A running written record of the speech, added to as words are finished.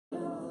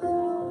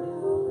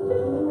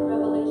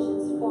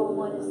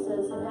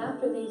says, "And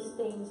after these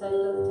things I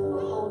looked, and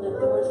behold, a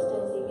door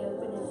standing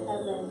open in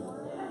heaven.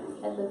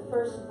 And the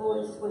first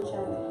voice which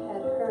I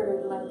had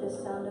heard, like the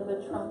sound of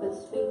a trumpet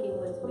speaking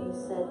with me,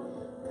 said,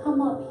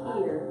 'Come up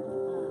here,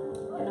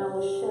 and I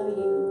will show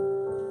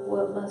you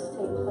what must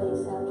take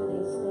place after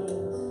these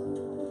things.'"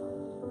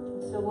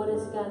 So what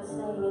is God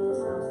saying in His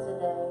house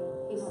today?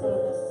 He's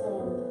saying,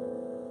 "Ascend.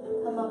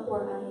 Come up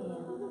where I am."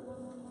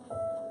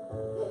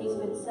 He's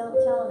been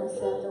telling us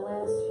that the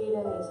last few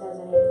days,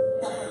 hasn't He?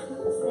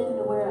 Ascend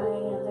to where I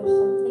am. There's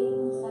some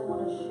things I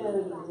want to show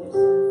you. There's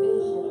some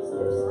visions.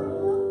 There's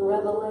some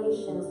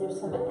revelations. There's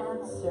some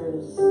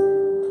answers.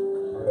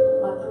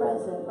 My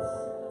presence.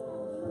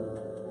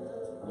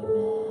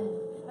 Amen.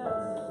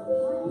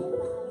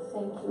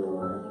 Thank you,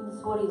 Lord. I think this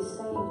is what He's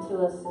saying to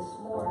us this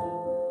morning.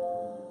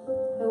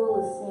 Who will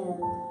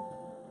ascend?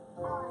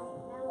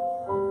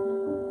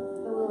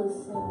 Who will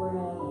ascend where I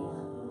am?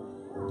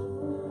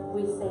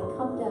 We say,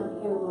 "Come down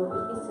here, Lord,"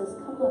 but He says,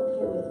 "Come up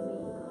here with me."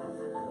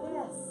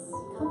 Yes.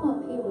 Come up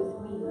here with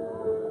me.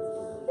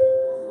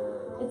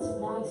 It's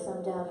nice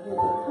I'm down here,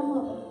 but come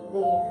up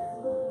there.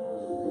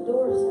 The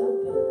door is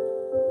open.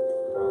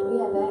 We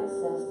have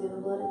access through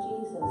the blood of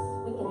Jesus.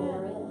 We can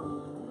enter in.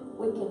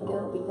 We can go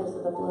because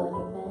of the blood.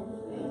 Amen.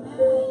 Amen.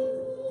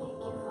 Thank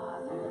you,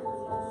 Father.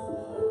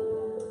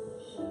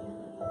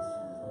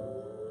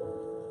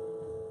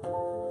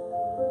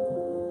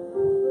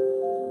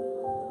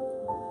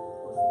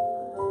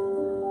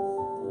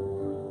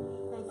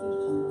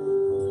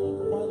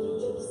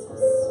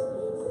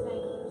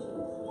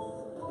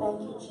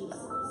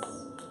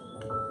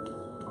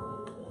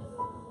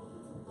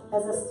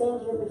 As I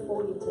stand here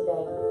before you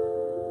today,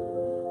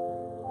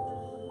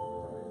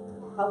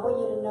 I want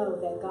you to know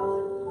that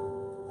God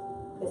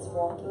is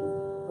walking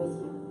with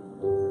you.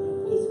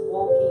 He's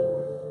walking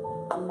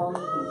among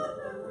you.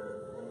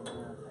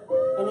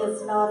 And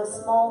it's not a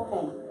small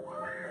thing.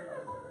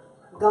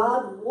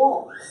 God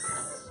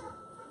walks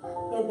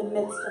in the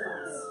midst of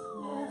us.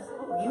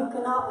 You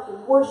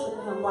cannot worship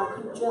Him like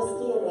you just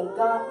did and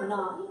God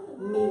not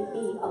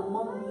be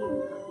among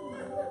you.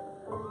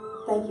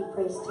 Thank you,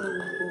 praise team.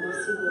 You can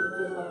receive it if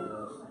you want.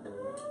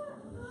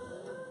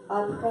 I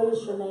praise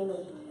your name,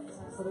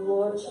 the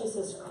Lord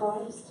Jesus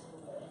Christ.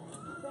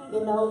 You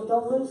know,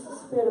 don't lose the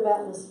spirit of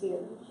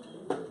atmosphere.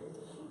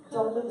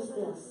 Don't lose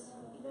this.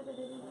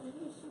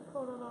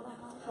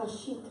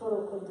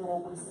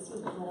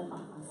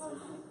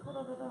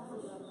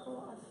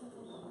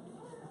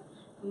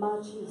 My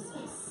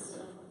Jesus.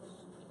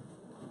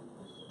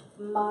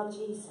 My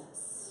Jesus.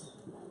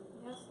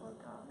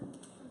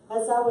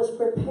 As I was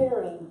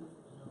preparing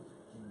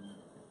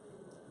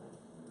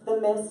the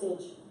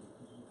message,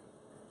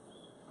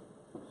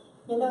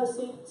 you know,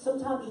 see,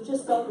 sometimes you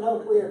just don't know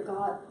where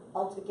God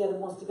altogether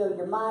wants to go.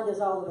 Your mind is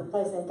all over the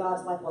place, and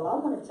God's like, "Well, I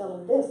want to tell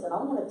him this, and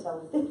I want to tell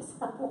him this,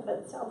 I want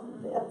to tell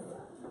him this."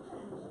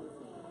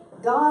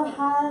 God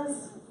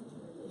has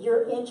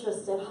your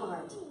interest at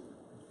heart,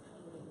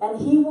 and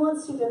He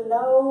wants you to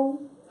know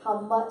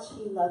how much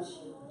He loves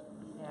you.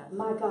 Yeah.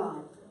 My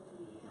God.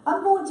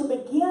 I'm going to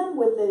begin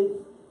with the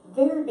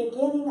very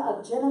beginning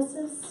of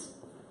Genesis.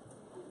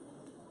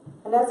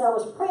 And as I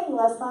was praying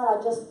last night,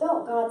 I just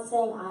felt God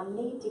saying, I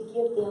need to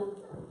give them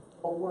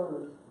a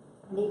word.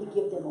 I need to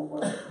give them a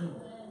word.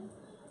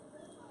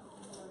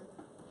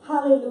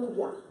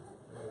 Hallelujah.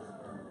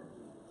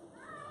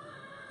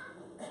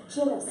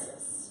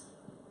 Genesis.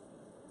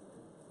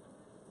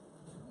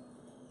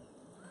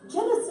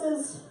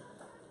 Genesis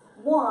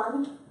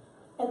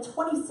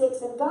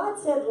 1:26, and God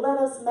said, "Let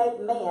us make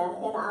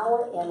man in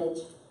our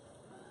image,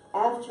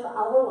 after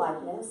our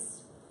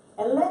likeness,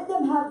 and let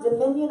them have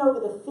dominion over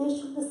the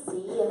fish of the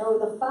sea, and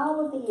over the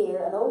fowl of the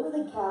air, and over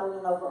the cattle,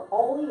 and over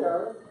all the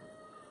earth,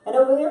 and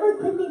over every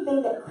creeping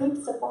thing that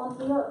creeps upon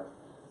the earth."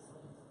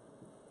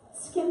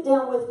 Skip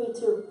down with me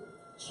to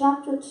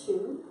chapter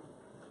 2.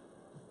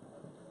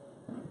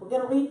 We're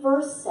going to read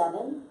verse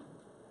 7.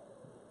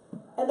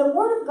 And the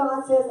Word of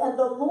God says, "And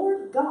the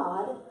Lord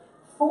God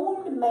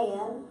formed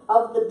man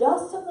of the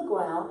dust of the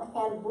ground,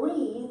 and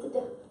breathed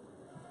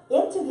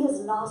into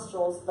his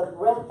nostrils the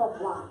breath of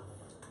life.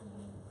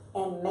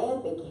 And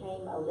man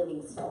became a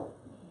living soul."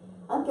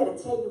 I'm going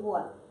to tell you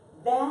what,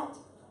 that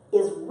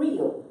is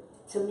real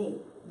to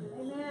me.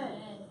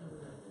 Amen.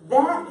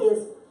 That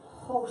is,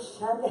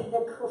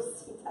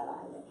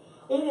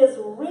 it is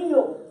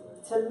real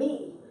to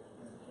me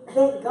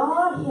that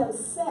God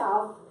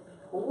Himself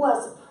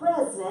was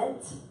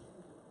present.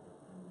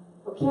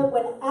 Okay,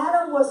 when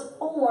Adam was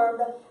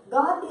formed,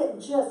 God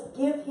didn't just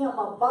give him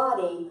a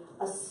body,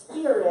 a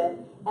spirit,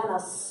 and a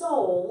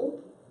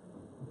soul,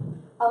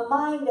 a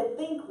mind to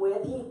think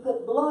with. He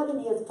put blood in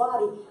his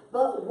body,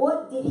 but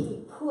what did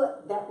He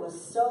put that was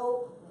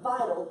so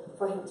vital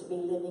for him to be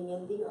living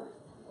in the earth?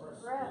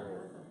 Breath.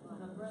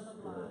 The breath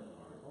of life.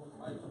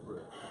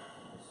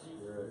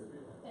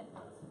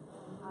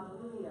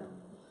 Hallelujah.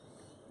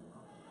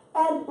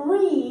 And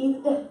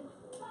breathed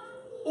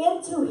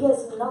into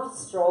his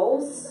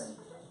nostrils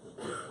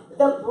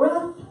the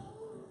breath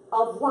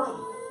of life.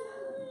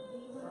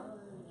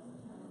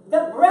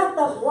 The breath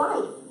of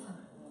life.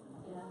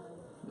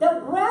 The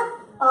breath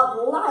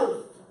of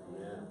life.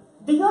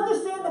 Do you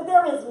understand that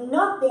there is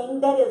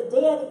nothing that is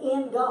dead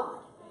in God?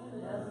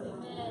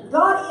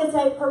 God is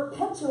a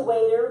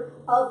perpetuator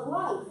of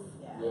life.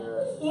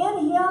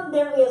 In Him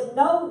there is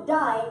no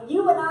dying.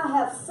 You and I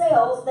have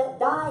cells that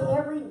die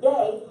every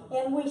day,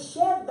 and we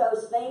shed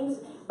those things,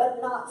 but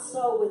not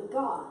so with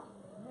God.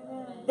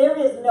 There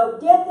is no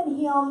death in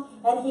Him,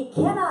 and He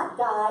cannot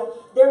die.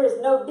 There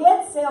is no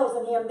dead cells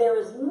in Him. There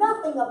is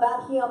nothing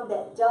about Him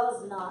that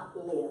does not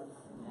live.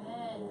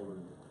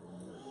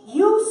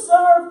 You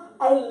serve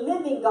a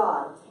living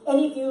God. And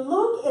if you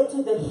look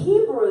into the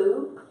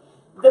Hebrew,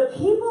 the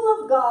people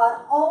of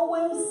God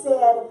always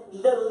said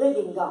the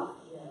living God.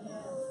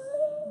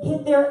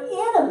 Their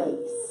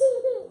enemies,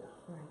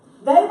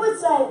 they would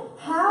say,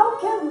 how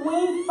can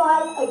we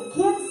fight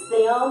against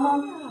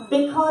them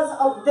because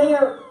of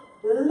their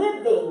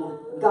living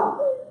God?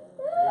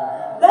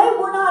 They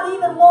were not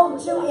even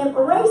wanting to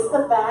embrace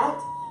the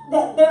fact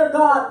that their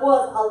God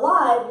was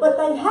alive, but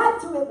they had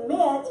to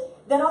admit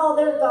that all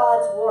their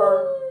gods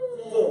were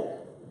dead.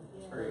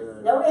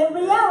 Now, in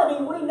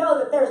reality, we know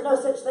that there's no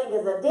such thing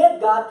as a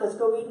dead God, because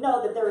we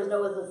know that there is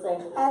no such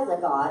thing as a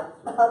God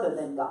other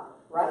than God,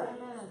 right?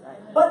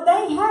 But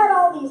they had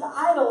all these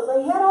idols.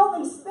 They had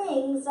all these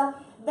things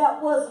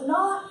that was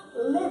not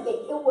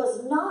living. It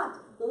was not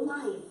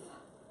life.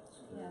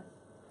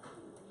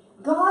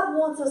 God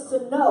wants us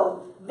to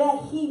know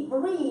that He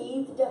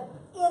breathed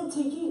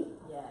into you.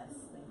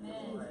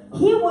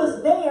 He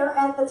was there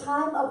at the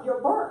time of your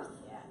birth.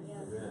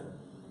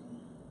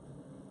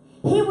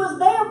 He was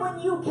there when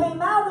you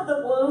came out of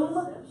the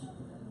womb,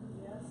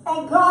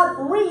 and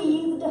God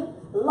breathed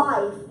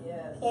life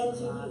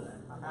into you.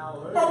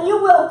 And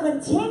you will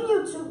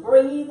continue to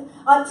breathe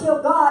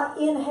until God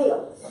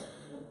inhales.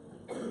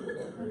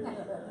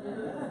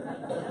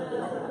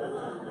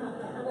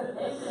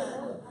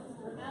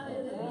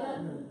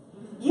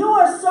 You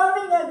are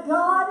serving a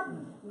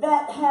God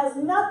that has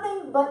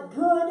nothing but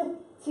good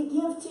to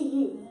give to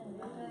you.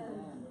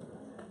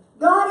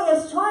 God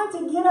is trying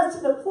to get us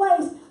to the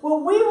place where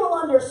we will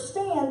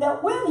understand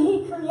that when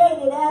He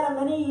created Adam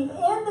and Eve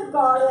in the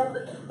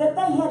garden, that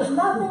they had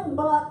nothing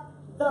but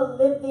the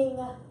living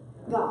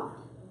God.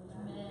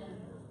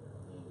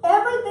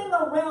 Everything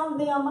around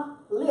them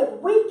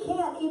lived. We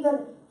can't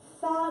even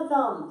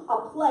fathom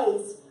a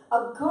place,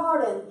 a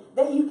garden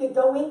that you could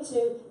go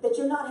into that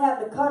you're not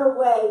having to cut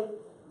away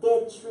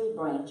dead tree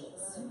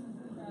branches.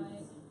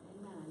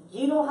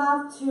 You don't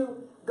have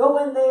to go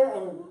in there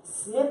and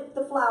snip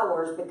the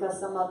flowers because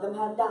some of them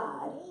have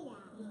died.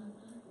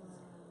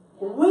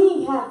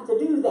 We have to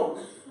do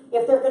that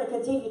if they're going to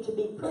continue to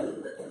be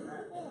pretty.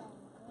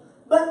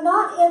 But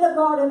not in the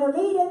Garden of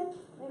Eden.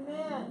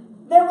 Amen.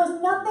 There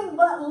was nothing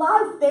but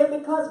life there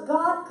because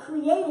God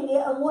created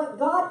it, and what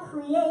God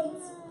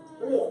creates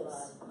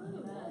lives.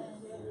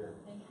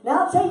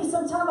 Now I'll tell you,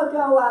 some time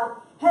ago I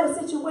had a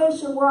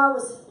situation where I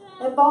was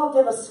involved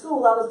in a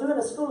school. I was doing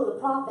a school of the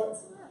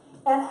prophets.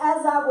 And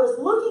as I was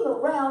looking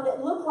around, it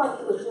looked like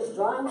it was just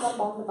drying up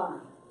on the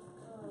vine.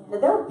 Now,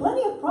 there were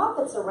plenty of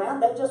prophets around.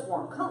 They just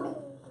weren't coming.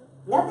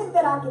 Nothing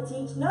that I could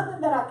teach,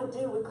 nothing that I could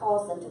do would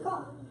cause them to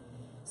come.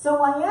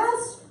 So I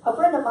asked a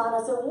friend of mine,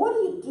 I said, what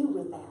do you do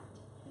with that?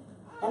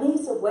 And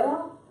he said,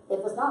 well,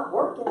 if it's not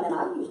working, then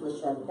I usually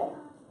shut it down.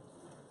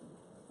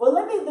 Well,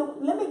 let me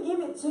give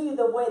it to you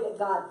the way that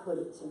God put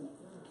it to me.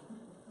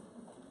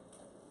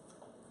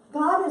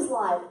 God is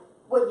like,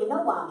 well, you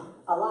know I'm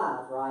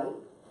alive, right?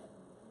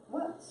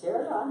 Well,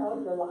 sure, I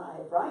know you're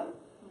alive, right?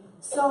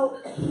 So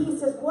he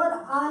says, what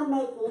I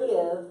make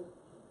live,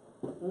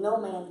 no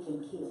man can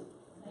kill.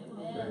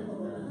 Amen.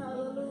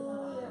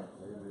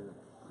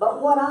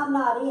 But what I'm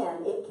not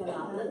in, it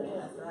cannot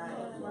live.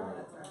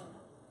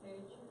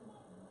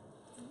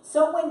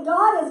 So when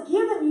God has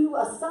given you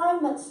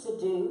assignments to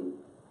do,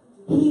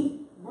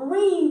 He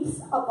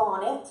breathes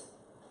upon it.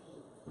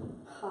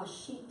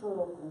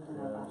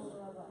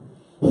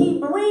 He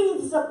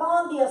breathes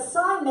upon the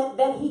assignment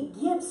that He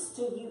gives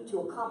to you to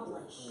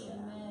accomplish.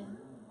 Amen.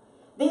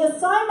 The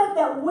assignment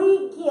that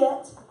we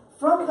get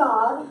from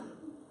God,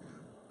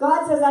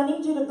 God says, I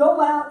need you to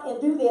go out and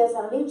do this,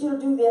 and I need you to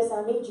do this,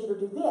 and I need you to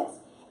do this.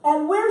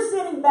 And we're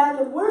sitting back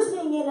and we're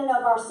seeing in and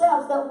of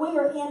ourselves that we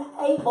are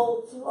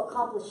unable to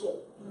accomplish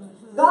it.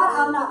 God,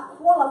 I'm not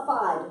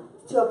qualified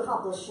to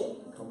accomplish it.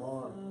 Come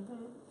on.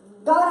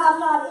 God, I'm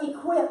not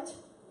equipped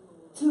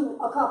to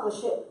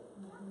accomplish it.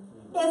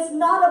 It's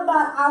not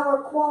about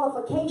our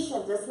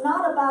qualifications. It's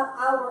not about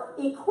our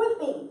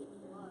equipping.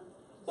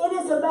 It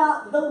is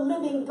about the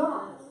living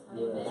God.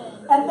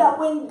 And that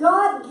when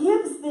God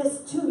gives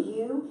this to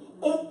you,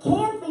 it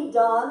can be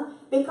done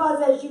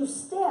because as you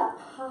step,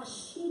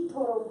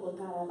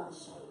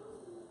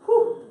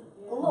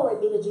 glory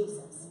be to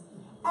Jesus.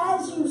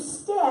 As you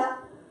step,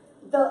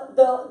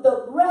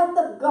 the breath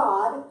of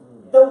God,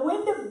 the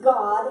wind of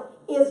God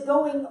is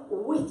going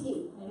with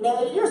you.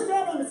 Now, if you're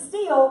standing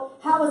still,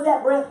 how is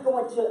that breath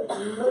going to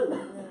move?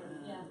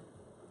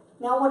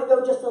 Now, I want to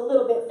go just a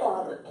little bit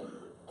farther.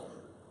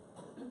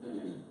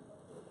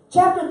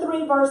 Chapter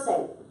 3, verse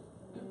 8.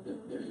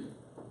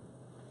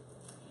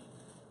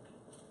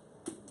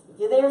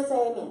 You there? Say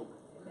amen.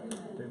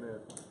 Amen.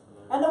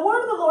 And the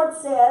word of the Lord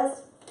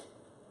says,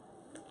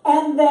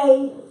 and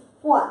they,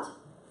 what?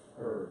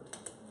 Heard.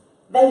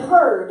 They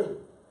heard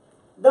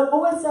the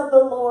voice of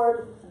the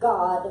Lord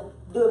God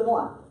doing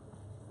what?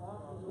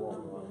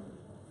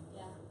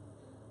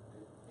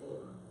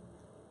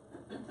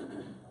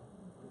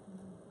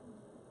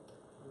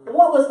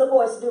 What was the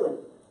voice doing?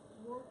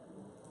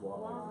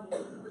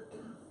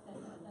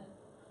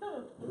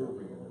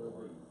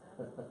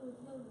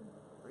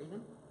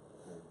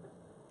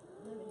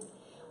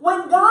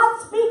 When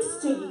God speaks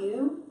to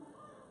you,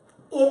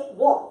 it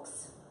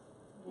walks.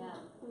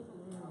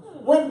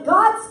 When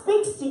God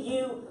speaks to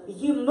you,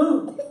 you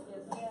move.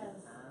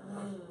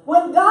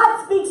 When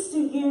God speaks to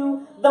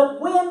you, the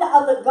wind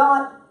of the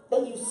God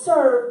that you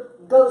serve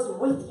goes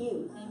with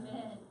you.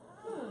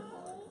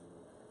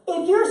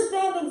 If you're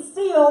standing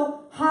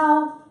still,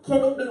 how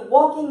can it be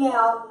walking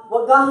out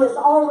what God has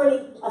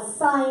already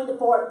assigned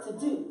for it to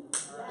do?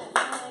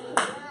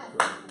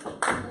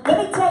 Let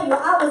me tell you,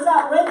 I was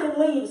out raking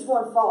leaves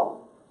one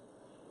fall.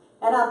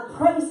 And I'm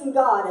praising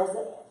God as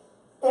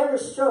every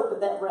stroke of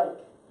that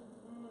rake.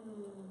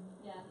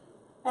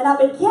 And I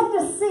began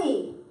to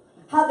see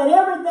how that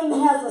everything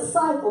has a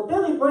cycle.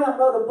 Billy Graham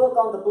wrote a book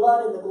on the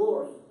blood and the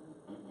glory.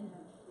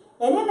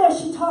 And in there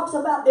she talks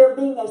about there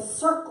being a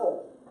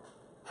circle.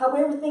 How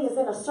everything is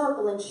in a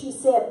circle. And she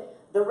said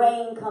the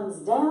rain comes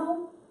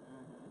down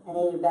and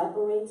it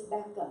evaporates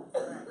back up.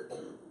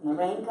 And the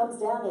rain comes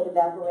down, it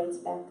evaporates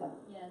back up.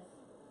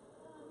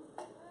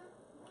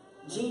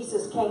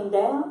 Jesus came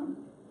down.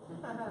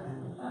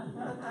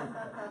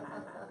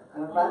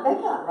 Went right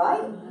back up,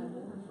 right?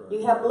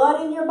 You have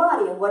blood in your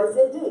body, and what does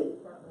it do?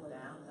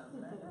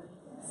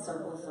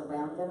 Circles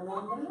around and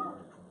around and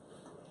around.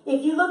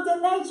 If you looked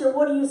at nature,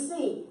 what do you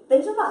see?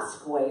 Things are not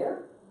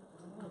square.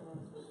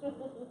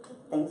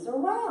 Things are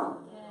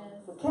round.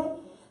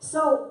 Okay?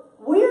 So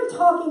we're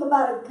talking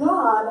about a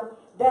God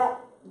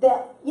that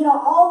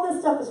all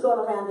this stuff is going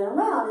around and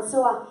around. And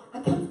so I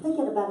kept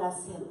thinking about it. I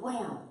said,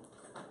 wow.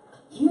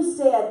 You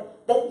said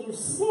that you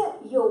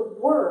sent your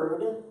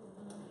word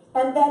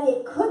and that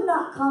it could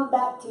not come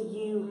back to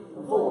you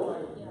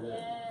void.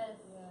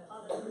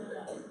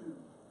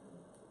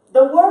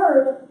 The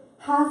word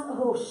has,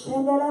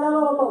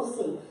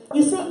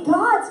 you see,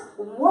 God's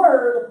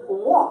word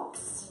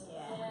walks.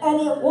 And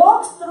it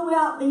walks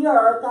throughout the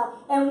earth.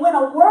 And when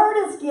a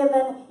word is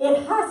given,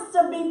 it has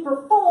to be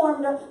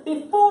performed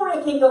before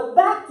it can go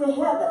back to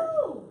heaven.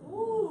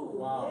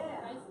 Wow.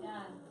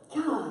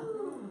 God.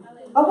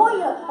 I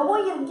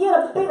want you to get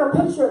a bigger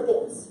picture of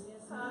this.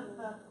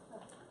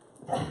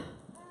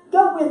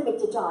 Go with me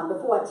to John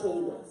before I tell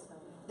you this.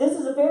 This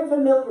is a very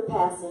familiar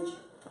passage,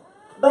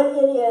 but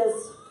it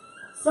is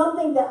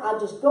something that I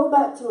just go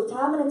back to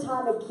time and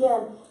time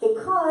again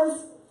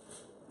because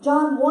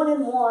John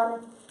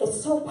 1:1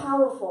 is so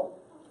powerful.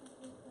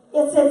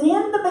 It says,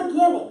 in the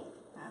beginning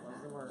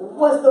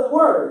was the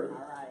Word,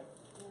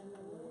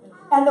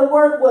 and the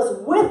Word was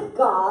with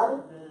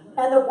God,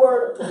 and the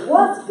Word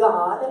was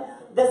God.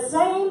 The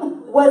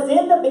same was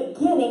in the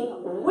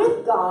beginning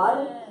with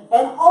God,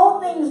 and all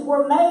things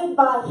were made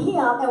by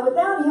Him, and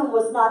without Him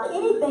was not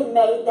anything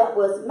made that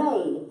was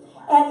made.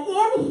 And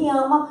in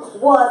Him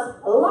was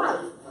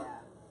life,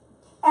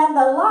 and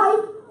the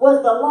life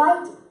was the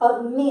light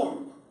of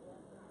men.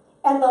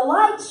 And the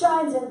light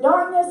shines in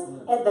darkness,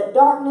 and the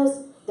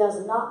darkness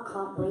does not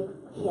comprehend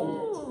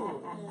it.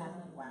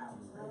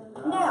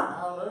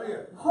 Now,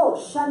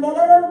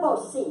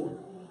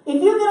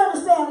 if you can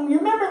understand, you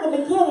remember in the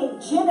beginning,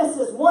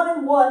 Genesis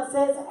 1:1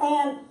 says,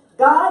 and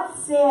God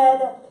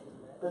said,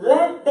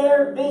 let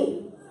there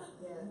be.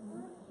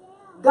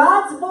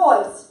 God's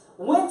voice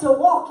went to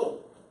walking,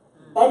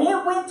 and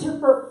it went to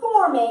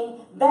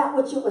performing that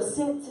which it was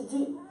sent to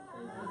do.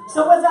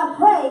 So as I'm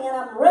praying and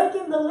I'm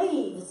raking the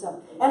leaves,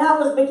 and I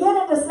was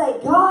beginning to say,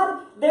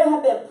 God, there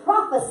have been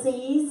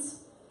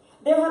prophecies,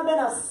 there have been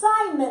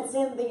assignments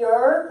in the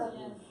earth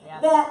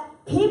that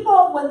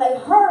people, when they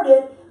heard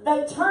it,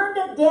 they turned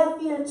a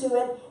deaf ear to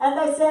it, and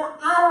they said,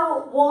 I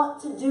don't want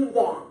to do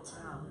that.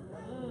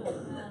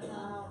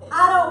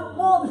 I don't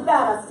want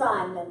that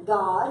assignment,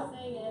 God.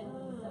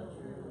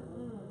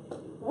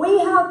 We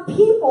have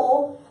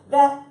people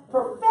that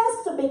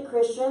profess to be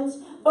Christians,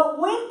 but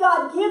when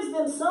God gives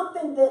them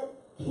something that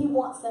He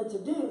wants them to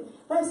do,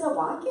 they say, well,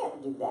 I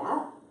can't do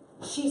that.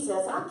 She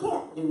says, I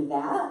can't do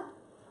that.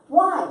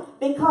 Why?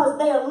 Because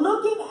they are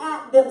looking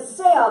at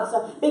themselves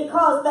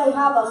because they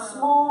have a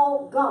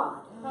small God.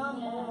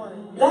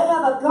 They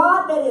have a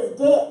God that is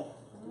dead.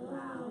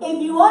 If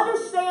you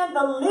understand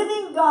the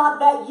living God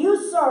that you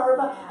serve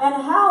and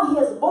how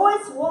His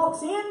voice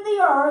walks in the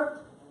earth,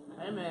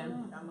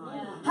 amen.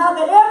 How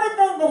that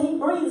everything that He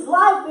breathes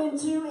life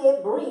into,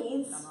 it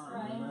breathes.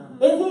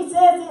 If He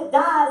says it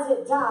dies,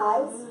 it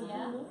dies.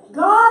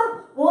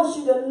 God wants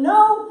you to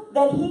know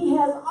that He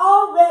has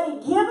already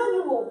given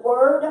you a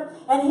word,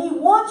 and He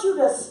wants you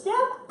to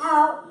step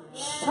out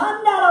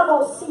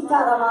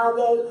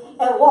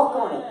and walk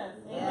on it.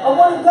 I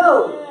want to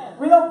go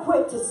real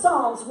quick to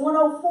Psalms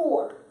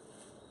 104.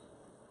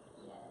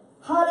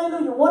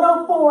 Hallelujah.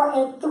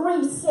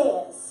 104:3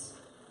 says,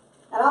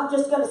 and I'm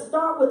just going to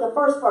start with the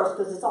first verse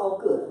because it's all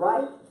good,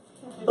 right?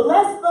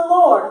 Bless the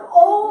Lord,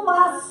 O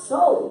my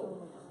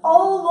soul.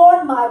 O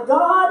Lord my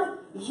God,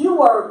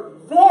 you are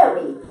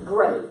very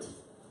great.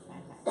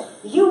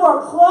 You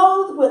are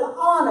clothed with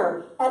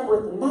honor and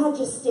with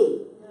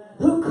majesty,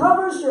 who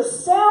covers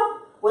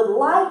yourself with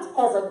light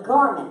as a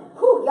garment.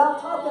 Who, y'all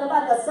talking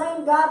about the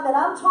same God that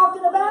I'm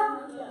talking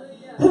about?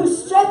 Who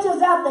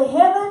stretches out the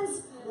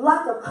heavens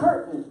like a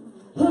curtain,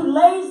 who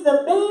lays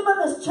the beam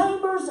of his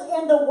chambers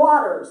in the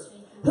waters,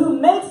 who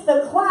makes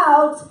the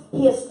clouds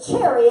his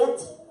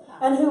chariot,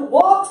 and who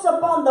walks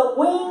upon the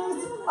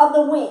wings of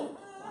the wind.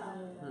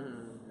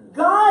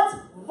 God's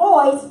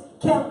voice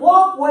can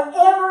walk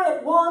wherever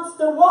it wants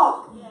to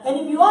walk. And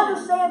if you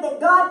understand that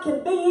God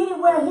can be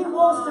anywhere he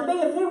wants to be,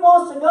 if he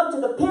wants to go to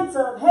the pits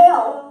of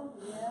hell,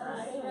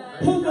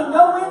 he can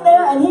go in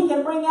there and he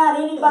can bring out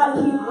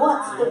anybody he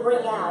wants to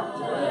bring out.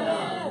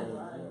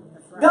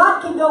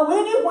 God can go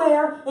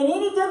anywhere, in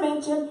any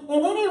dimension,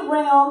 in any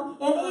realm,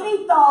 in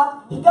any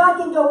thought. God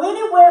can go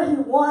anywhere he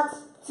wants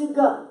to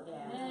go.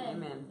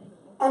 Amen.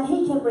 And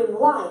he can bring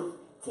life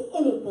to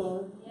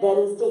anything that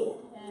is dead.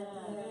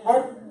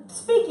 And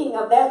speaking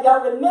of that,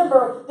 y'all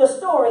remember the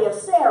story of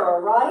Sarah,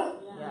 right?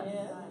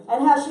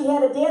 And how she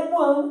had a dead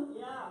womb.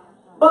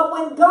 But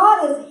when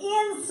God is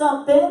in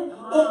something,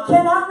 it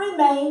cannot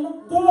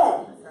remain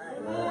dead.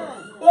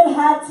 It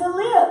had to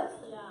live.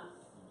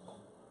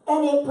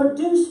 And it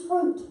produced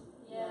fruit.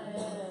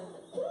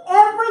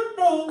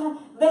 Everything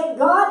that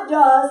God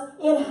does,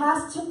 it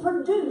has to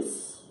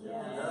produce.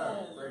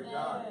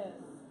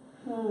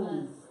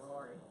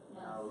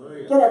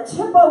 Gonna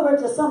tip over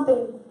to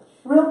something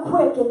real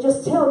quick and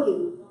just tell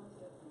you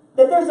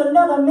that there's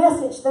another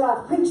message that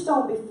I've preached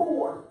on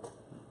before.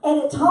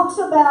 And it talks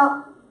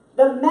about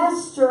the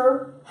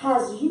master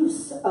has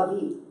use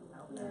of you.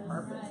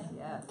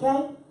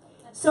 Okay?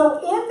 So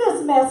in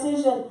this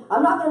message, and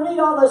I'm not going to read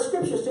all those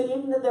scriptures to you,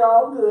 even though they're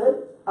all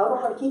good. I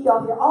don't want to keep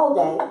y'all here all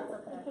day.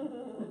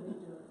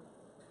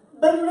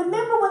 But you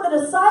remember when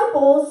the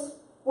disciples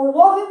were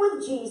walking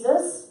with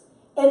Jesus,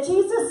 and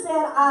Jesus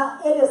said,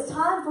 it is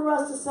time for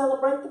us to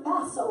celebrate the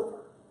Passover.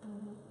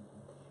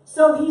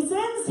 So he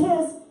sends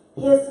his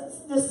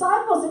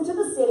disciples into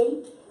the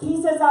city.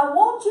 He says, I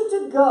want you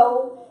to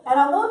go, and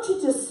I want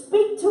you to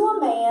speak to a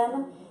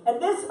man,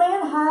 and this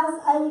man has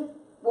a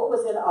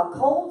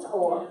colt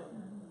or...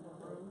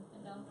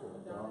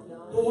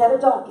 He had a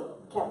donkey.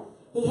 Okay.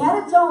 He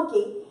had a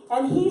donkey,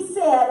 and he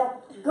said,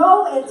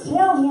 go and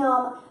tell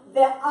him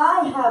that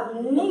I have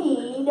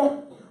need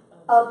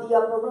of the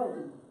upper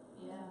room.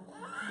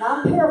 Now,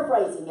 I'm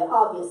paraphrasing it,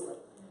 obviously.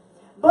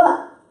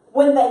 But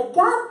when they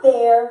got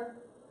there,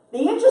 the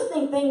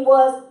interesting thing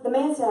was, the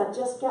man said, I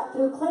just got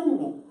through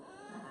cleaning it.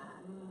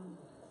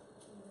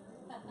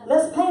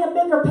 Let's paint a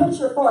bigger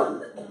picture for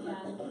you.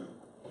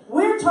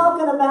 We're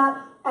talking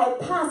about a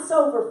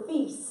Passover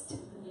feast.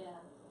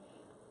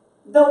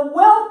 The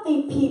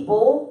wealthy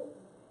people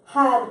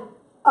had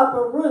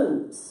upper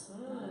rooms.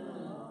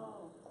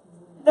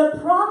 The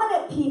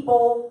prominent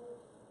people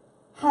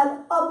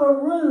had upper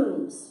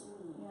rooms.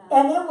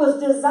 And it was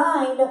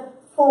designed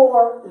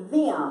for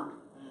them.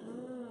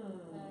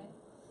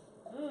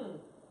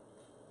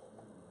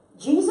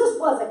 Jesus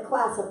wasn't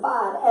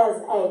classified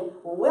as a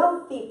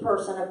wealthy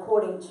person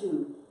according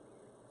to,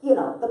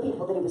 the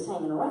people that he was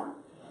hanging around.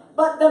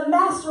 But the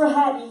master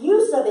had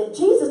use of it.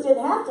 Jesus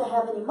didn't have to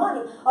have any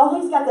money. All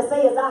he's got to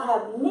say is, I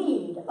have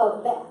need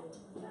of that.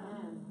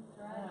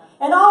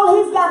 And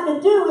all he's got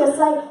to do is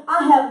say,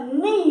 I have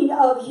need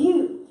of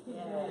you.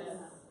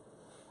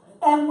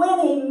 And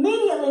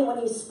immediately when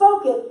he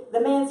spoke it, the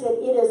man said,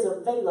 it is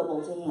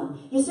available to him.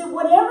 You see,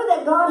 whatever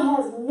that God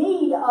has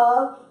need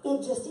of,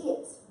 it just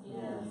is.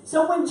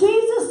 So when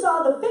Jesus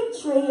saw the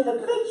fig tree, and the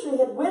fig tree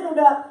had withered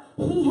up,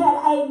 he had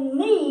a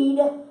need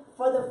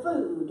for the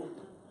food.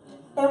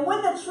 And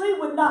when the tree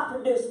would not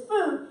produce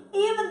food,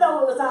 even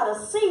though it was out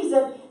of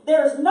season,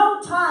 there's no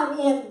time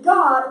in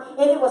God,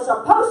 and it was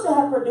supposed to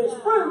have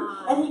produced fruit,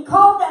 and he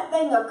called that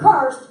thing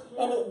accursed,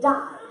 and it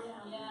died.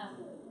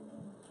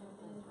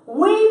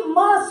 We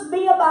must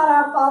be about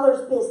our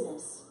Father's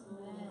business.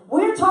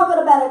 We're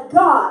talking about a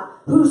God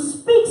who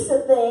speaks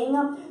a thing,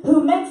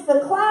 who makes the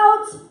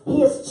clouds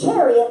his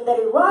chariot that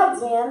he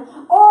rides in,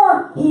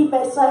 or he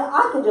may say,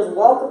 I can just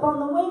walk upon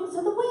the wings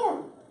of the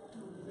wind.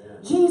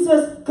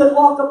 Jesus could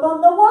walk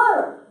upon the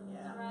water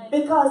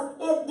because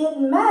it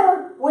didn't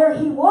matter where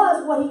he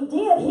was, what he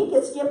did. He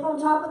could skip on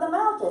top of the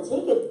mountains.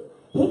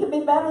 He could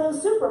be better than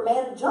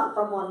Superman and jump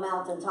from one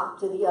mountaintop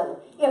to the other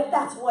if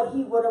that's what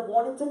he would have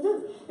wanted to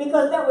do,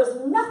 because there was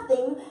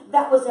nothing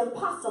that was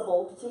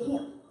impossible to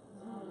him.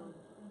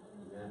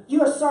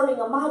 You are serving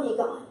a mighty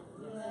God.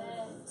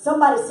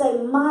 Somebody say,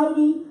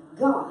 mighty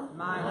God.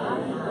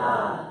 Mighty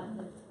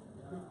God.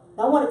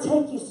 Now, I want to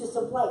take you to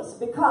some place,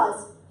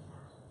 because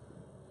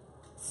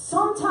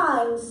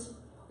sometimes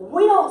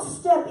we don't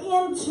step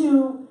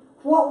into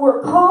what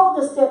we're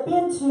called to step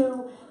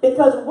into,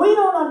 because we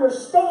don't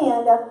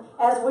understand,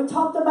 as we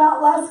talked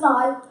about last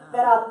night,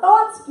 that our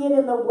thoughts get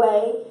in the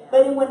way,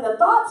 but when the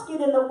thoughts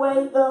get in the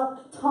way, the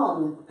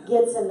tongue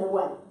gets in the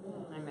way.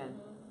 Amen.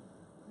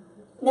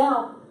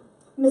 Now,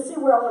 let me see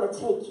where I want to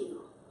take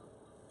you.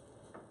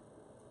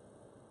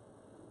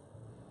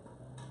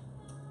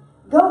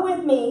 Go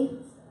with me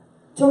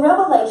to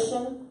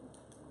Revelation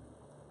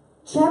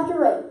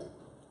chapter 8.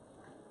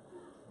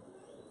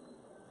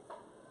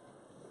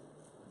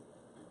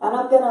 And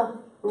I'm going to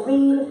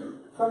read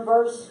from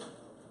verse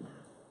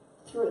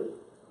 3.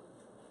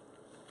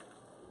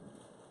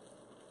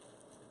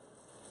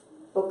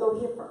 We'll go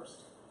here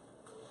first.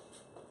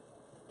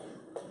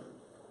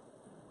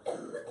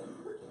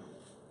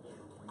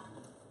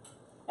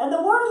 And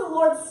the word of the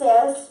Lord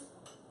says,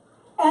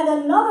 and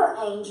another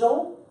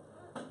angel,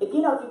 if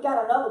you've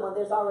got another one,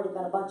 there's already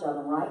been a bunch of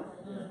them, right?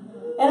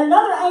 And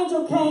another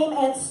angel came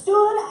and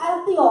stood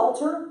at the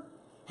altar,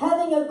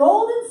 having a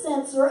golden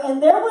censer,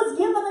 and there was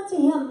given unto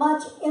him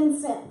much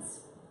incense,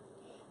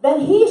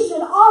 that he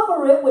should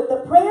offer it with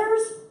the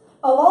prayers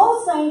of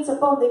all saints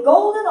upon the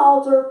golden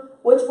altar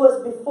which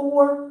was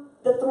before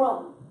the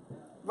throne.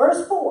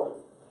 Verse 4.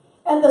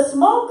 And the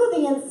smoke of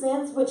the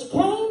incense which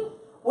came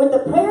with the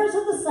prayers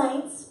of the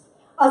saints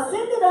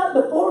ascended up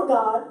before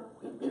God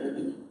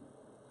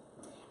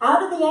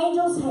out of the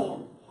angel's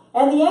hand.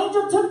 And the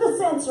angel took the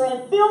censer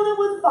and filled it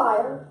with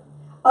fire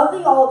of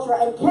the altar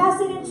and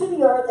cast it into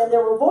the earth. And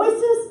there were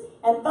voices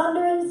and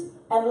thunderings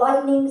and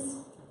lightnings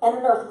and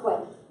an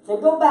earthquake. Now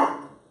go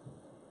back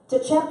to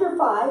chapter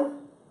 5,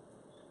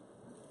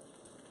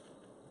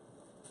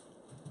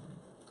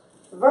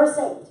 verse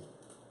 8.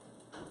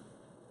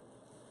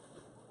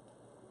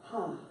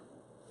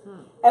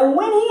 And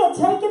when he had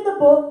taken the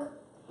book,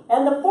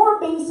 and the 4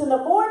 beasts and the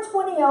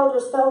 24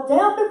 elders fell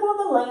down before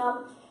the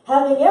Lamb,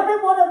 having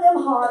every one of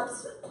them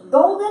harps,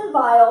 golden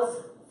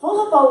vials,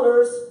 full of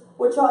odors,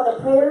 which are the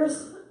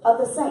prayers of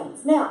the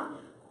saints. Now,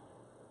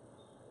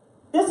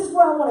 this is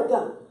where I want to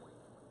go.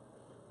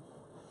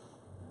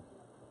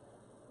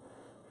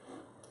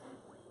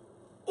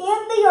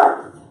 In the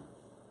earth.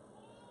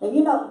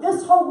 Now,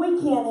 this whole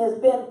weekend has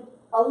been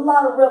a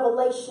lot of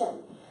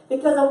revelation.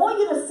 Because I want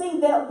you to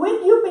see that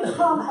when you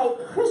become a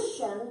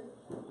Christian,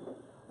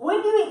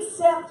 when you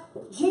accept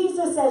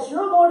Jesus as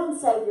your Lord and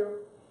Savior,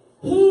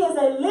 He is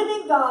a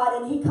living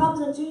God, and He comes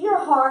into your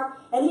heart,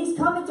 and He's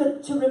coming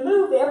to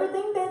remove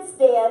everything that's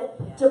dead,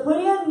 to put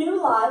in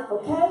new life,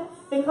 okay?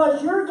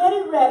 Because you're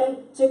getting ready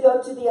to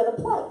go to the other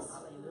place,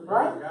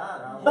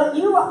 right? But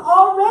you are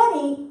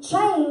already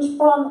changed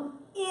from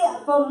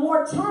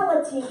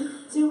mortality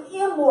to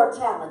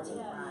immortality.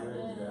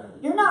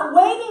 You're not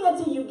waiting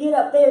until you get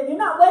up there. You're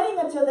not waiting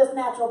until this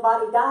natural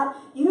body died.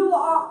 You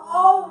are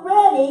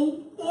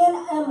already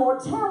in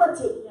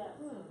immortality.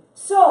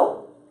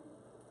 So,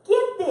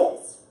 get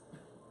this.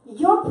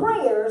 Your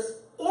prayers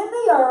in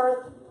the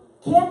earth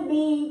can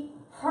be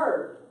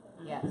heard.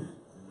 Yes.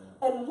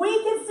 And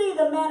we can see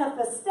the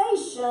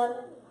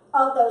manifestation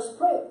of those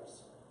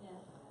prayers.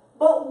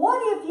 But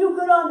what if you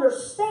could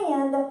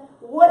understand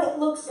what it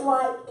looks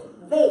like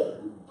there?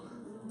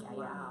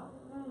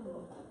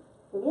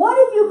 What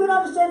if you could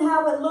understand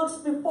how it looks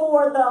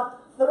before the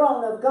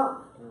throne of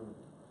God?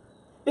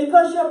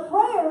 Because your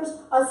prayers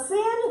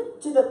ascend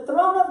to the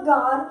throne of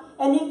God.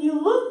 And if you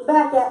look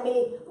back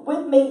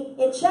with me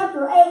in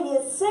chapter 8,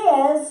 it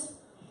says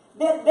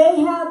that the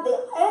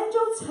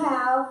angels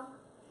have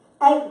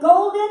a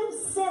golden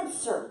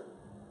censer.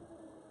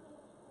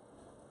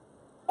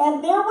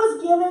 And there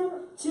was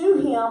given to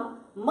him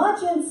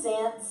much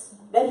incense,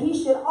 that he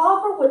should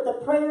offer with the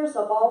prayers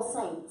of all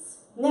saints.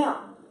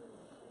 Now,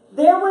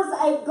 there was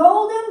a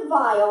golden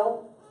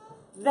vial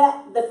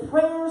that the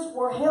prayers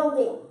were held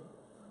in.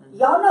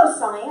 Y'all know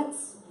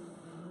science,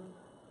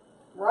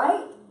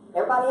 right?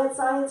 Everybody had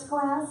science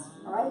class,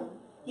 right?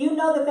 You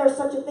know that there's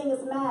such a thing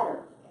as matter,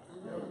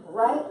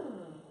 right?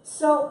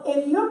 So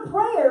if your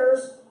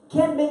prayers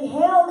can be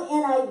held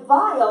in a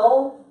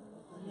vial,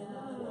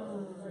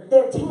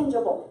 they're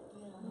tangible.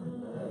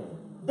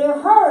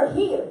 They're heard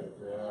here,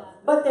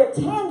 but they're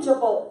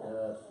tangible.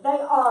 They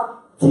are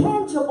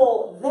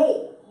tangible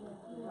there.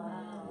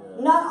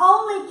 Not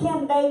only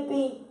can they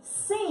be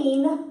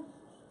seen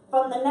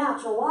from the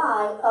natural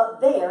eye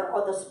up there,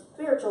 or the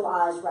spiritual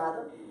eyes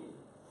rather,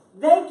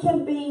 they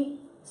can be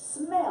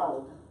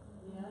smelled.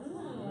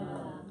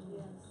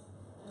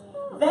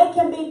 They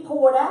can be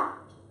poured out.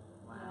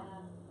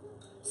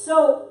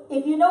 So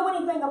if you know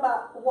anything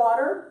about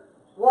water,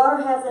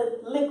 water has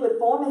a liquid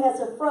form, it has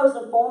a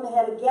frozen form, it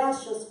has a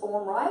gaseous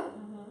form, right?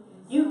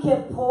 You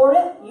can pour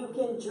it, you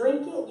can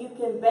drink it, you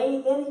can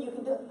bathe in it, you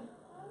can do it.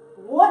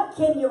 What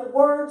can your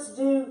words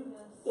do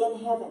in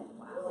heaven?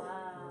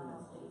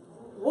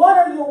 What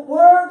are your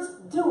words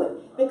doing?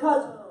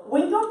 Because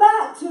we go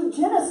back to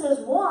Genesis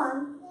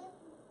 1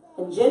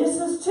 and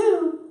Genesis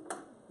 2,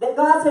 that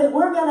God says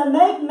we're going to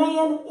make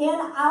man in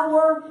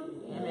our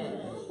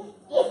image.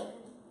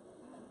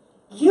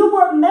 You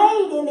were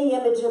made in the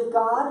image of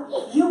God.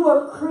 You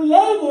were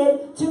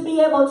created to be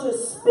able to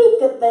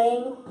speak a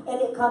thing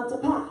and it come to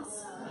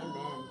pass.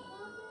 Amen.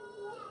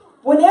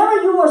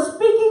 Whenever you are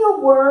speaking a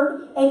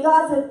word and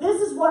God said,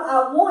 this is what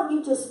I want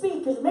you to speak.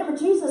 Because remember,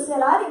 Jesus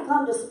said, I didn't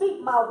come to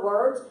speak my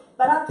words,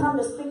 but I come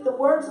to speak the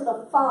words of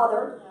the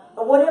Father.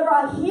 And whatever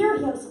I hear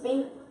him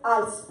speak,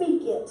 I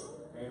speak it.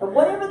 Amen. And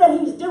whatever that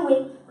he's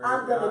doing,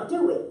 I'm going to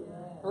do it.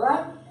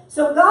 Right?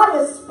 So God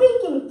is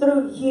speaking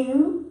through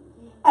you,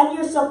 and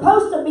you're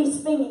supposed to be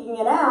speaking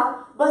it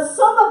out. But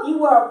some of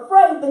you are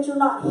afraid that you're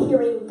not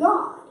hearing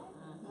God.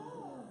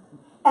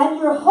 And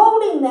you're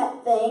holding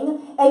that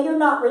thing and you're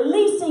not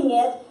releasing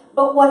it.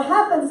 But what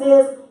happens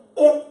is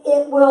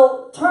it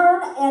will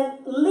turn and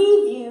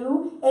leave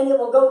you and it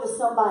will go to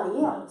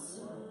somebody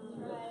else.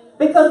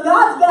 Because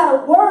God's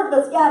got a word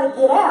that's got to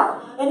get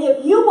out. And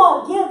if you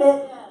won't give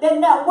it,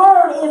 then that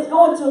word is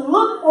going to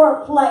look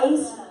for a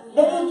place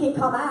that it can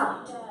come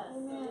out.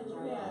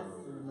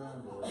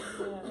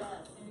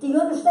 Do you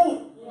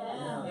understand?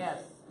 Yes.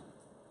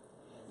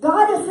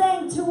 God is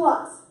saying to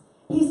us,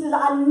 he says,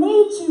 I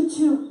need you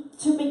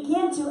to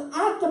begin to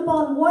act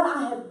upon what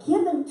I have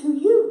given to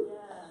you.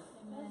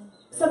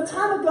 Some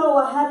time ago,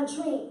 I had a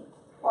dream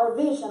or a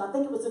vision. I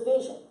think it was a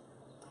vision.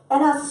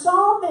 And I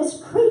saw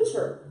this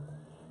creature.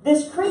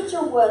 This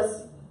creature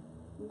was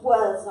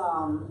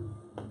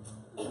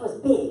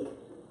big.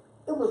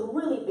 It was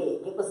really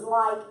big. It was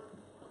like,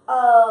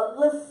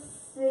 let's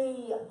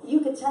see, you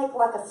could take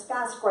like a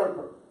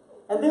skyscraper.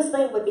 And this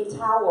thing would be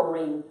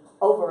towering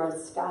over a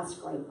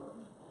skyscraper.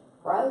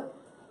 Right?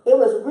 It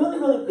was really,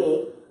 really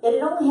big. And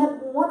it only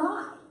had one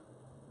eye.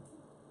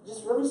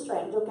 Just really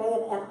strange,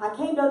 okay? And I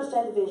came to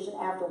understand the vision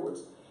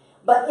afterwards.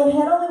 But it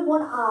had only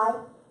one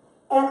eye.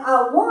 And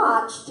I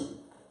watched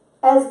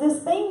as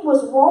this thing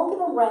was walking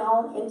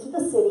around into the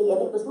city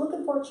and it was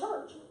looking for a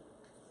church.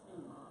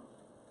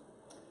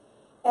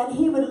 And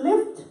he would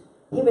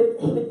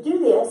would do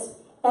this,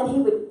 and he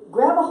would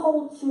grab a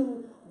hold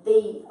to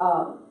the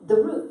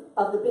roof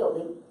of the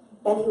building,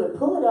 and he would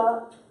pull it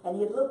up, and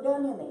he'd look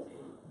down in there.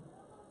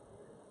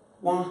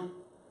 Nah.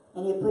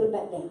 And he'd put it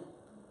back down.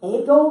 And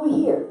he'd go over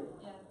here.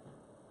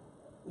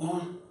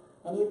 Nah.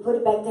 And he'd put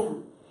it back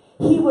down.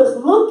 He was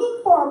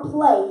looking for a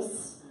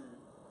place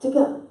to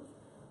go.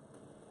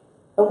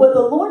 And what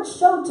the Lord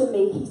showed to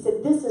me, he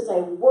said, this is a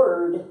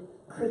word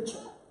creature.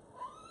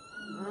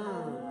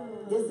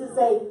 This is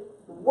a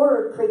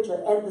word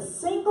creature. And the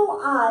single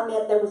eye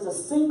meant there was a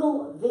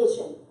single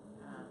vision.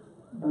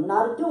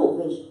 Not a dual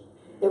vision.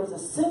 There was a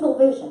single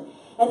vision.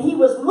 And he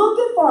was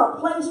looking for a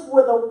place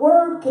where the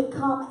word could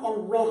come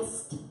and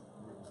rest.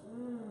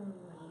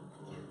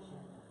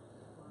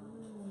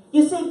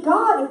 You see, if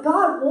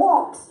God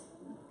walks,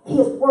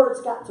 his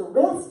word's got to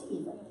rest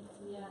even.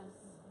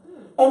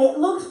 And it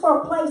looks for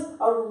a place,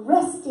 a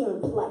resting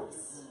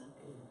place.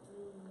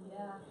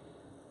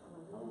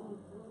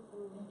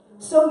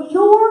 So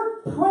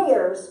your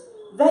prayers,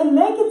 they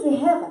make it to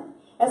heaven.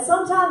 And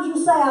sometimes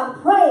you say,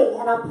 I'm praying,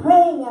 and I'm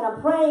praying, and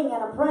I'm praying,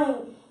 and I'm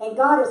praying, and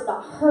God has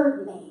not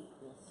heard me.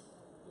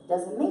 It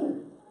doesn't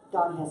mean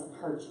God hasn't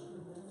heard you.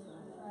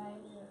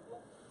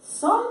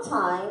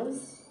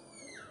 Sometimes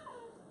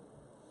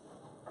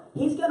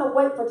he's going to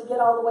wait for it to get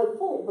all the way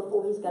full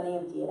before he's going to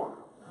empty it out.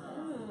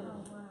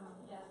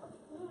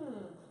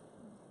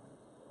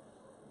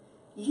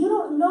 You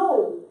don't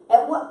know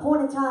at what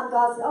point in time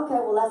God said, okay,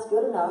 well, that's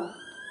good enough.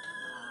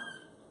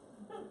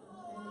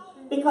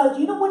 Because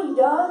you know what he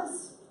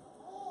does?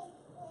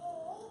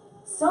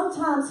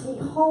 Sometimes he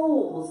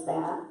holds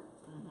that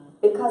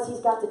because he's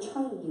got to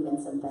train you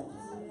in some things.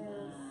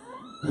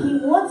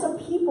 He wants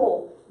a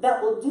people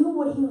that will do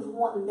what he's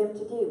wanting them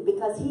to do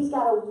because he's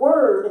got a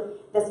word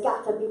that's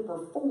got to be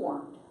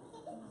performed.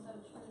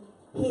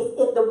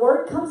 If the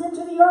word comes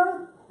into the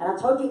earth, and I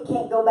told you it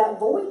can't go back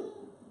void,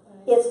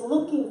 it's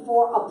looking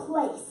for a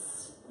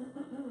place.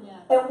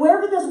 And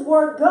wherever this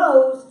word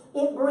goes,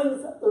 it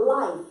brings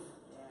life.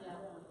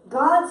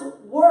 God's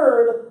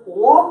word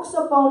walks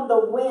upon the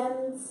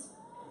winds.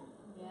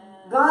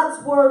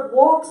 God's word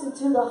walks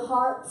into the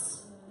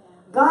hearts.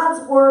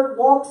 God's word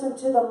walks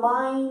into the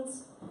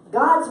minds.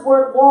 God's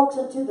word walks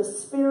into the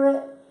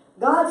spirit.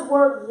 God's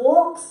word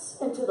walks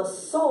into the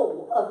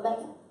soul of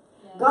man.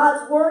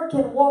 God's word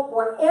can walk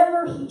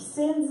wherever he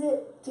sends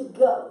it to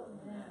go.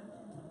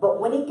 But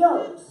when it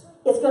goes,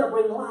 it's going to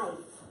bring life.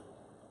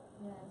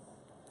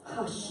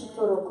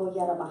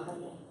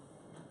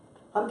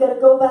 I'm going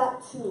to go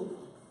back to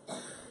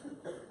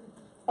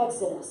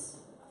Exodus.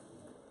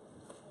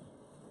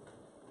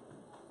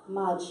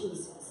 My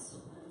Jesus.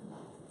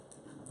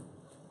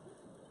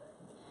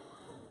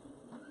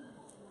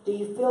 Do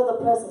you feel the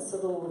presence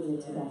of the Lord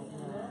here today?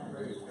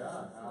 Praise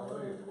God.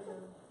 Hallelujah.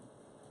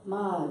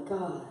 My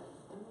God.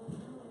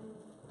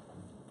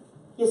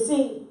 You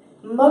see,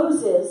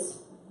 Moses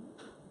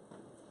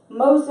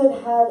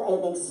had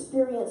an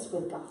experience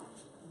with God.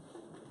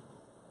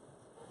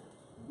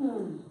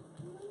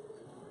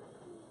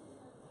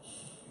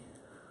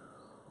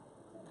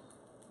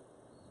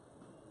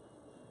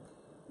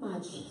 My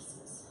Jesus.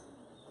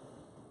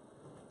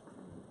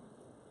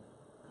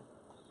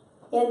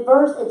 In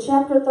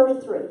chapter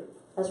 33,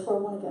 that's where I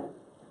want to go.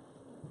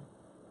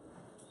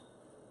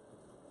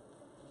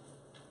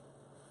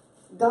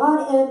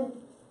 God and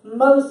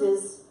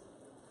Moses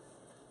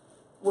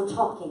were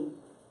talking.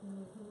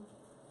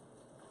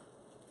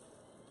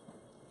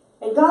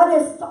 And God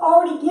has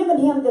already given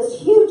him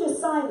this huge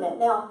assignment.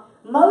 Now,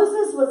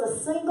 Moses was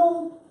a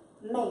single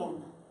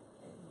man.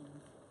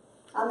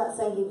 I'm not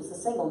saying he was a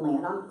single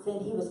man. I'm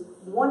saying he was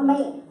one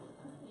man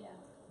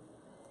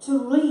to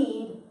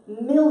lead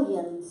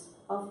millions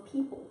of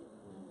people.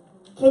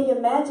 Can you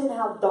imagine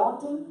how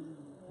daunting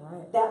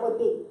that would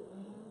be?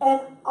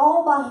 And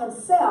all by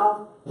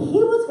himself, he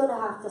was going to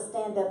have to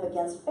stand up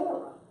against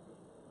Pharaoh.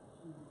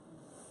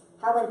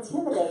 How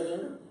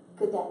intimidating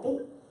could that be?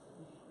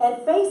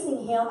 And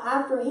facing him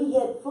after he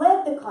had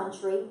fled the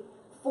country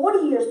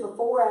 40 years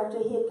before, after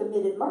he had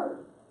committed murder.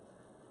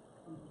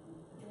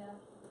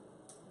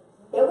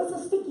 It was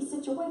a sticky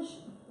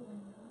situation.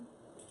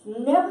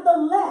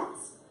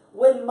 Nevertheless,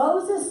 when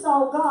Moses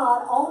saw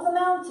God on the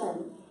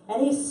mountain,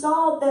 and he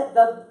saw that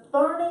the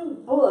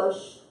burning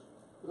bush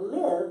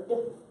lived,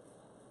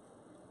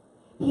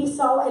 he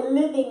saw a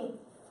living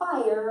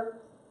fire,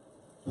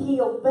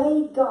 he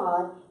obeyed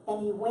God,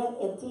 and he went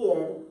and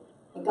did.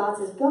 And God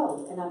says,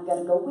 go, and I'm going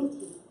to go with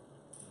you.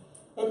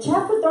 In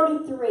chapter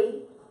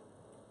 33,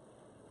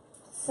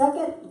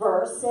 second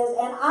verse says,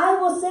 and I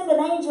will send an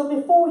angel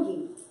before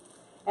you,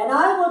 and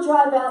I will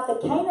drive out the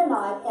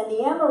Canaanite, and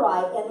the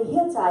Amorite, and the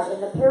Hittite,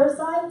 and the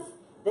Perizzite,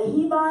 the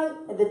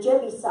Hivite, and the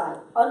Jebusite,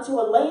 unto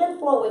a land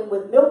flowing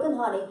with milk and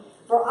honey.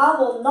 For I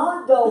will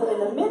not go in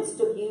the midst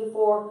of you,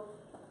 for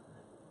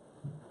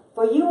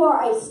you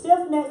are a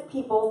stiff-necked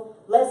people,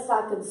 lest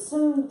I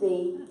consume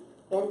thee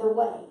in the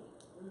way.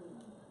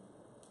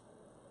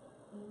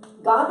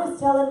 God is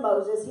telling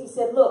Moses, he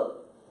said,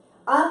 look,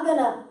 I'm going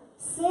to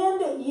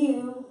send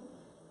you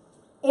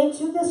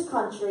into this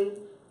country.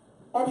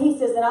 And he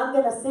says, and I'm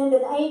going to send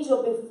an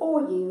angel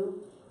before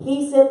you.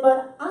 He said,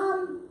 but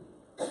I'm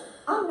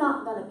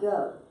not going to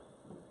go.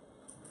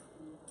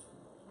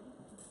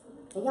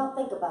 And y'all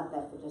think about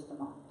that for just a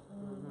moment.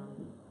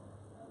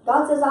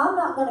 God says, I'm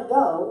not going to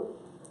go.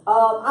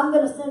 I'm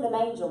going to send an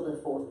angel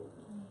before you.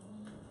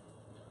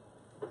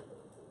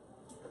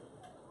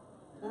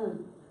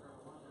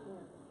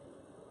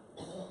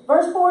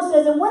 Verse 4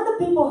 says, and when the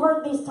people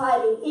heard these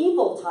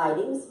evil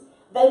tidings,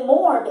 they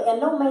mourned, and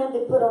no man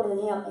did put on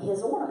him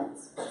his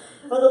ornaments.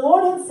 For the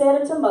Lord had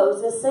said unto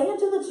Moses, say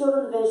unto the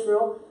children of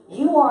Israel,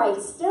 you are a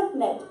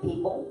stiff-necked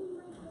people.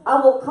 I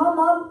will come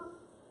up.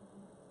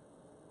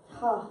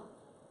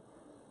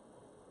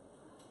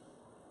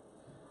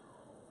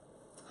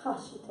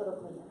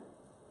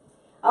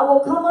 I will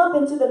come up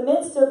into the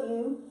midst of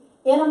you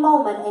in a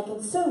moment and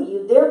consume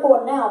you.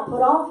 Therefore now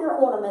put off your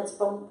ornaments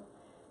from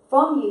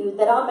you,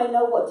 that I may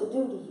know what to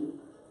do to you.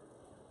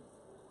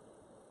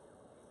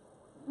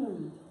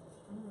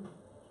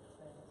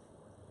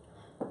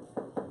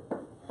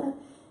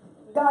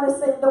 God is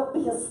saying, don't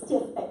be a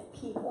stiff-necked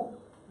people.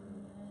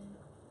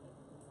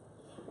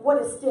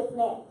 What is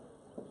stiff-necked?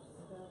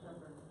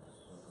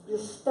 You're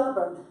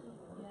stubborn.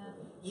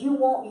 You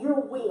want your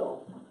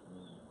will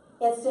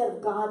instead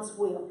of God's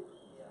will.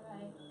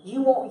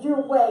 You want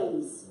your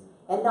ways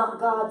and not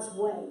God's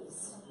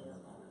ways.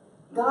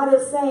 God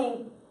is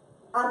saying,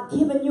 I'm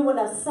giving you an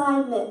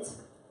assignment,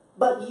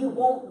 but you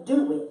won't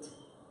do it.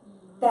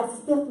 That's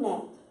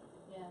stiff-necked.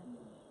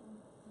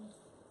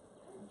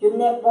 Your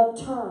neck won't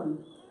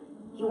turn.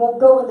 You won't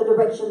go in the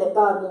direction that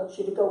God wants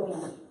you to go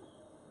in.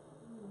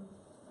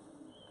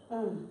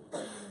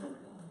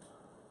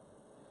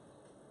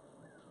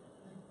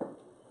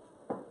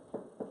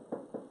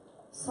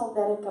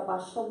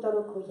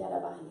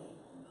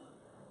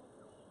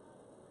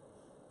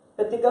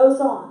 But it goes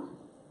on.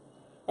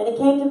 And it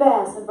came to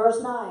pass in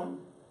verse 9,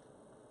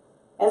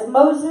 as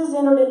Moses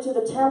entered into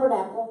the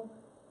tabernacle,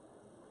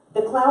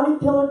 the cloudy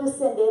pillar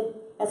descended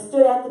and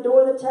stood at the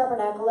door of the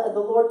tabernacle, and the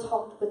Lord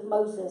talked with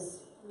Moses.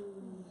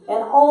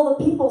 And all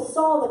the people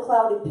saw the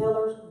cloudy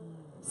pillar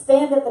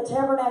stand at the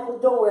tabernacle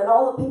door, and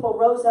all the people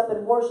rose up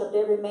and worshipped,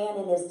 every man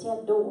in his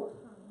tent door.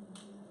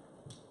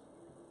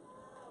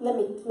 Let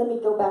me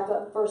go back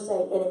up, verse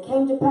 8. And it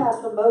came to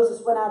pass when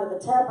Moses went out of the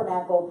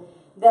tabernacle,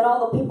 then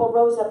all the people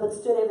rose up and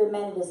stood every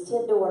man in his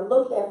tent door and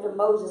looked after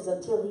Moses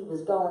until he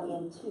was gone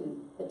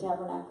into the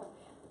tabernacle.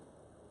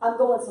 I'm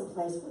going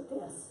someplace with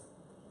this.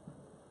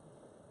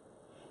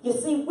 You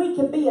see, we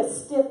can be a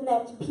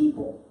stiff-necked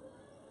people,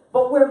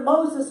 but where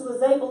Moses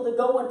was able to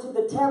go into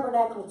the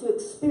tabernacle to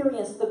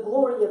experience the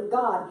glory of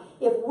God,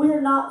 if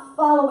we're not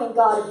following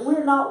God, if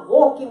we're not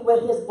walking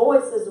where his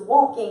voice is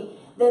walking,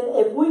 then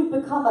if we've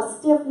become a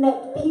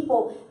stiff-necked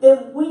people,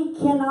 then we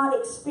cannot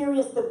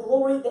experience the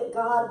glory that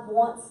God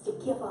wants to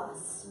give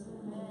us.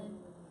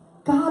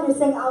 God is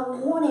saying, I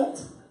want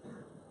it.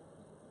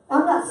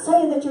 I'm not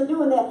saying that you're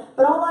doing that,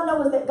 but all I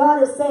know is that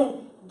God is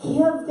saying,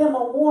 give them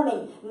a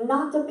warning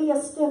not to be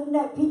a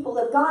stiff-necked people.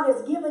 If God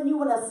has given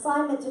you an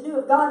assignment to do,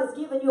 if God has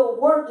given you a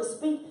word to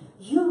speak,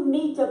 you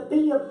need to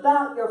be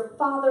about your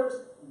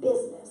Father's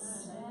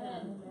business.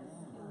 Amen.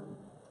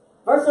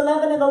 Verse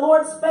 11, and the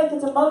Lord spake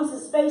unto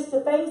Moses face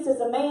to face as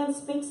a man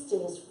speaks to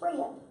his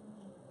friend.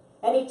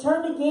 And he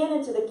turned again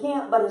into the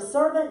camp, but his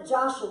servant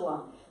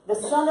Joshua the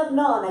son of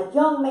Nun, a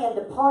young man,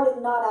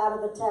 departed not out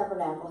of the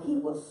tabernacle. He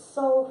was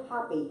so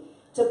happy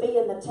to be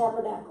in the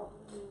tabernacle.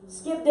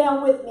 Skip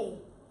down with me.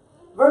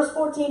 Verse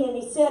 14, and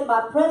he said,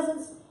 my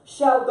presence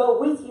shall go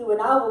with you, and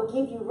I will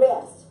give you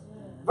rest.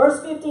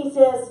 Verse 15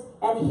 says,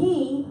 and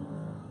he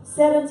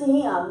said unto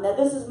him, now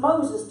this is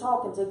Moses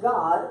talking to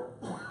God,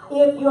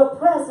 if your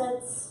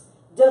presence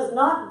does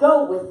not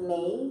go with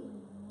me,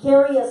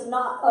 carry us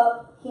not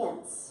up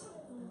hence.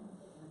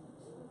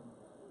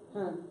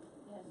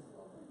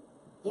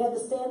 You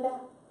understand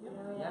that?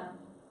 Yeah.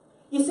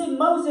 You see,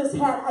 Moses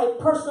had a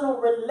personal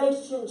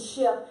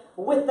relationship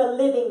with the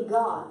living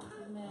God.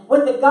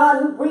 With the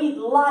God who breathed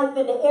life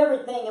into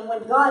everything. And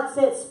when God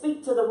said,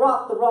 speak to the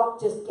rock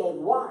just gave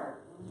water.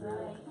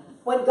 Right.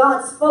 When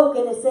God spoke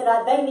and it said,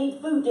 they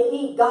need food to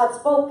eat, God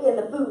spoke and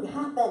the food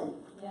happened.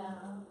 Yeah.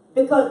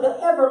 Because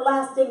the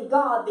everlasting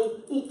God,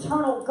 the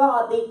eternal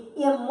God, the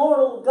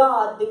immortal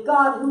God, the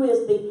God who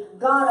is the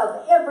God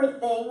of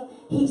everything,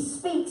 He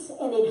speaks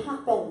and it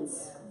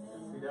happens. Yes,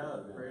 He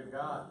does. Praise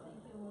God.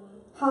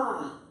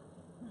 Ha.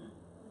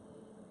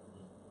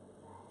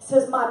 It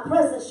says, my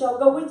presence shall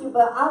go with you,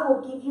 but I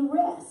will give you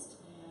rest.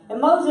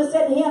 And Moses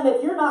said to him,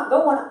 if you're not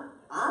going,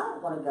 I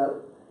don't want to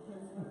go.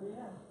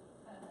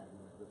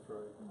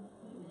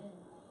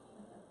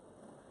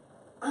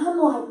 I'm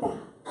like that.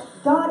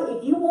 God,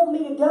 if you want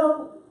me to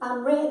go,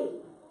 I'm ready.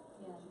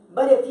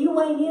 But if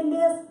you ain't in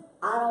this,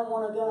 I don't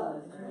want to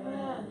go.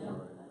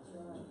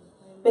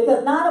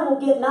 Because Nana will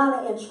get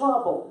Nana in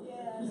trouble.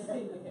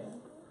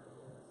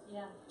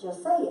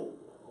 Just say it.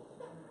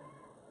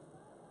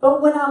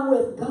 But when I'm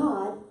with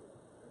God,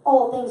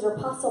 all things are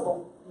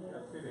possible.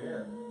 Yes, it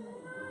is.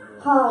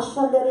 Ha,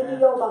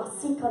 shandarioba,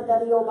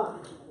 sikandarioba.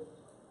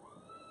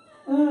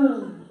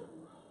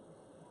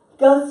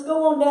 Let's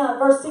go on down.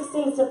 Verse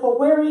 16 said, for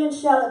wherein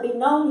shall it be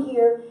known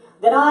here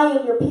that I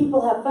and your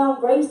people have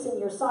found grace in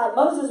your sight?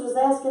 Moses was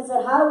asking,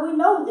 said, how do we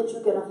know that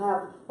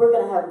we're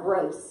going to have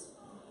grace?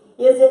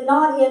 Is it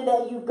not in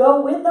that you go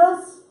with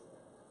us?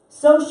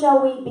 So shall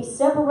we be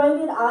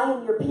separated, I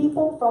and your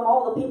people, from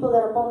all the people that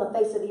are upon the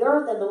face of the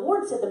earth. And the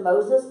Lord said to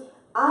Moses,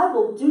 I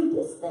will do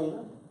this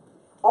thing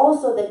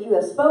also that you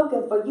have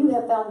spoken, for you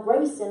have found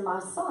grace in my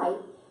sight,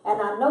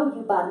 and I know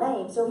you by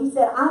name. So he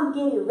said, I'm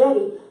getting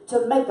ready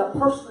to make a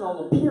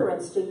personal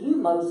appearance to you,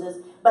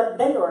 Moses, but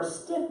they are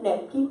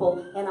stiff-necked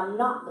people, and I'm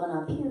not going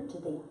to appear to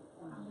them.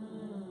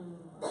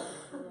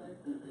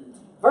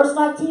 Verse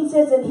 19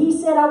 says, and he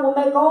said, I will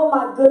make all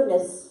my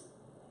goodness.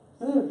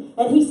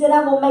 And he said,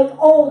 I will make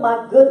all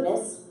my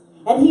goodness.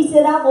 And he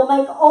said, I will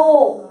make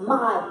all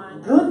my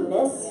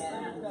goodness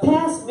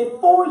pass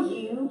before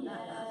you.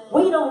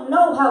 We don't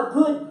know how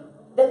good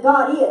that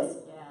God is.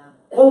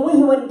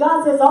 When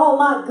God says all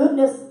my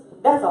goodness,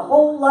 that's a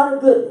whole lot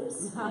of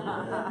goodness.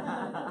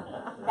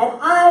 And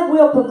I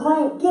will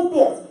proclaim, get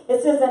this,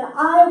 it says, and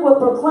I will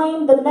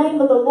proclaim the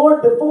name of the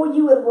Lord before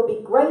you, and will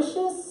be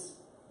gracious,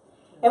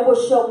 and will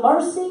show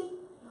mercy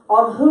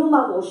on whom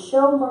I will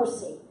show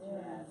mercy.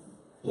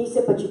 He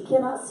said, but you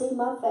cannot see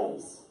my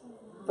face,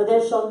 for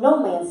there shall no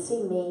man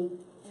see me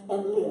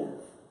and live.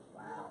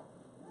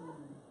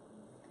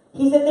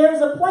 He said, there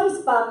is a place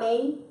by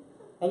me,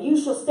 and you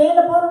shall stand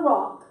upon a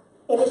rock,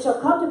 and it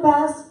shall come to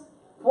pass,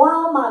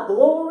 while my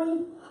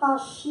glory,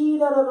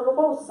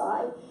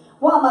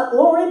 while my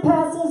glory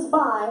passes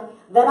by,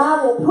 that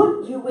I will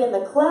put you in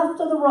the cleft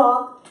of the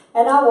rock,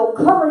 and I will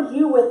cover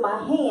you with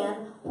my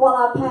hand while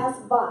I pass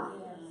by.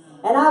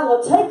 And I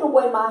will take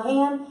away my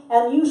hand,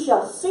 and you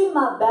shall see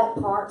my back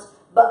parts,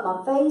 but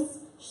my face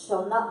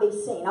shall not be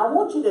seen. I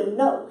want you to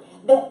know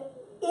that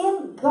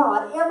in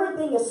God,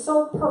 everything is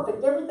so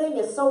perfect, everything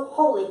is so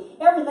holy,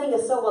 everything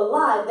is so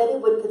alive that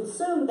it would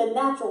consume the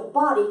natural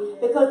body,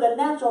 because the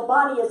natural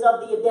body is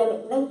of the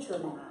Adamic nature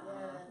now.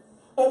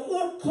 And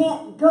it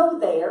can't go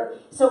there.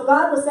 So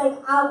God was saying,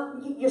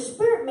 your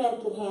spirit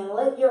man can handle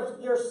it,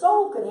 your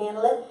soul can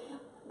handle it,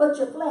 but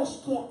your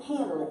flesh can't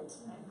handle it.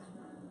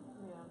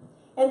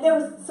 And there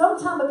was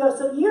some time ago,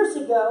 some years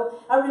ago,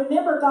 I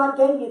remember God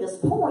gave me this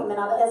poem, and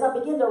as I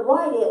began to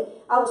write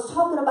it, I was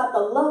talking about the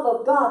love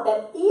of God,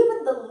 that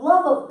even the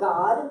love of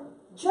God,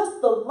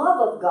 just the love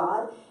of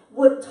God,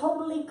 would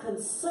totally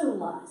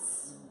consume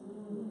us.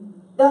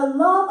 The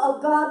love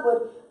of God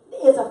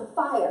is a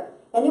fire,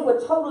 and it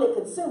would totally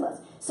consume us.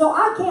 So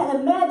I can't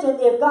imagine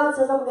if God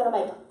says, I'm going to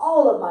make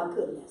all of my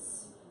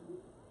goodness.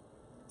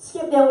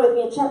 Skip down with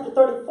me in chapter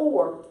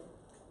 34.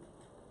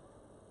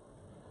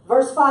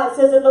 Verse 5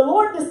 says, and the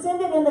Lord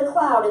descended in the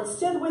cloud and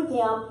stood with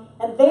him,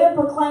 and there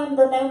proclaimed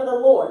the name of the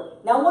Lord.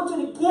 Now I want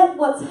you to get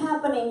what's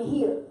happening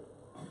here.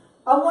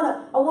 I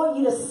want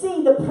you to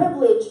see the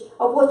privilege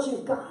of what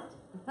you've got.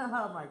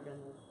 Oh my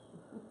goodness.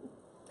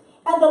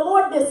 And the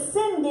Lord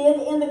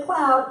descended in the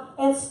cloud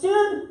and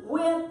stood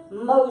with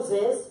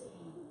Moses,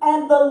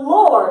 and the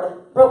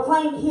Lord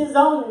proclaimed his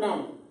own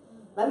name.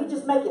 Let me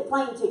just make it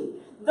plain to you.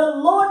 The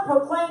Lord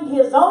proclaimed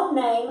his own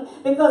name,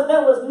 because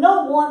there was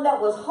no one that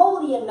was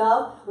holy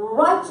enough,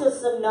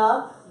 righteous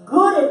enough,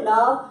 good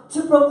enough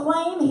to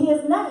proclaim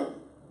his name.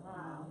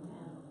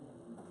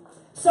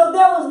 So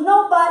there was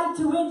nobody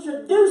to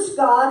introduce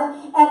God,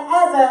 and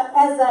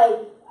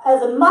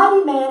as a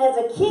mighty man, as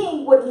a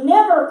king, would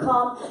never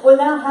come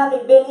without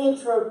having been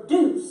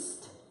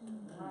introduced.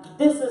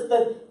 This is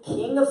the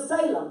king of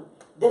Salem.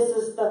 This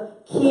is the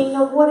king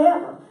of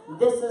whatever.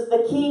 This is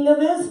the king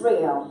of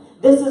Israel.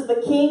 This is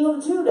the king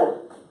of Judah.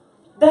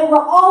 They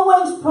were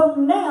always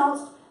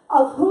pronounced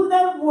of who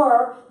they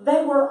were.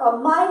 They were a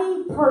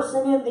mighty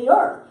person in the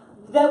earth.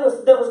 There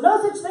was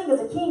no such thing as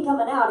a king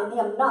coming out and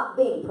him not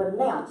being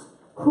pronounced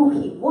who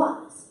he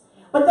was.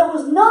 But there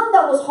was none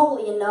that was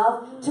holy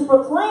enough to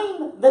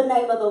proclaim the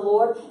name of the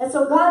Lord. And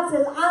so God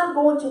says, I'm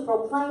going to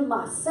proclaim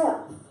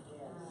myself.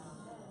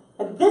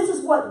 And this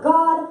is what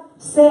God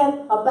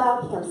said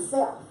about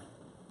himself.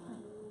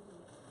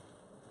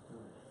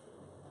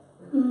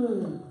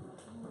 And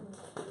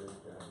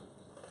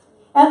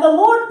the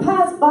Lord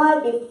passed by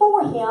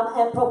before him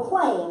and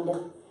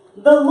proclaimed,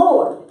 the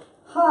Lord,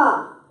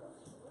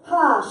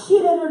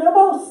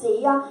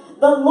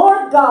 the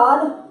Lord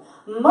God,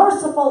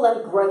 merciful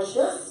and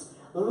gracious,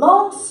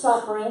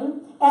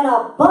 long-suffering, and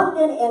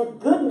abundant in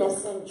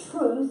goodness and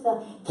truth,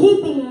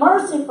 keeping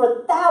mercy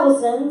for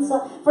thousands,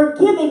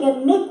 forgiving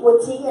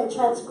iniquity and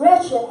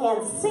transgression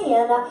and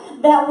sin,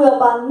 that will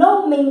by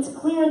no means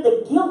clear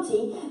the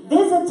guilty,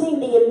 visiting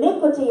the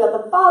iniquity of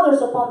the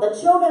fathers upon the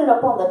children and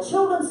upon the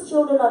children's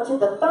children unto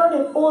the third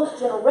and fourth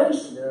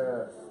generation.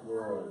 Yes,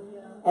 Lord.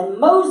 And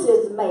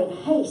Moses made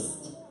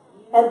haste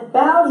and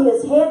bowed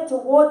his head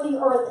toward the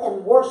earth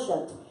and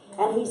worshipped.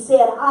 And he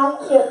said,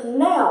 if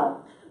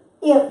now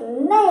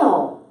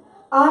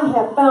I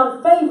have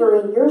found favor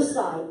in your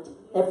sight,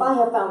 if I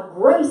have found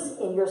grace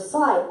in your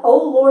sight, O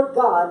Lord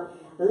God,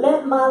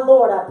 let my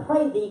Lord, I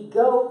pray thee,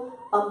 go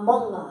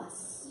among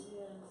us.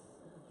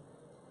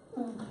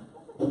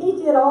 He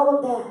did all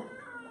of that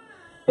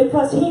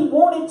because he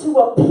wanted to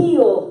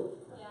appeal.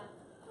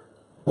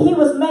 He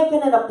was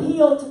making an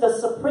appeal to the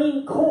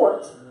Supreme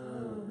Court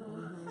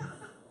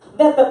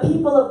that the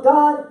people of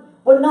God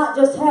would not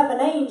just have an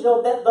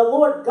angel, that the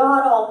Lord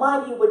God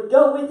Almighty would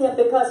go with him,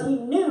 because he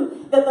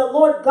knew that the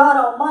Lord God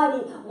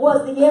Almighty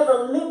was the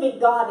ever-living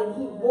God and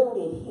he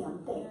wanted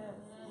him there.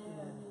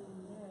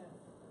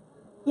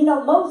 You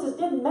know, Moses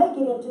didn't make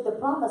it into the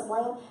promised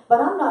land, but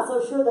I'm not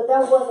so sure that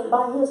that wasn't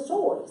by his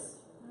choice.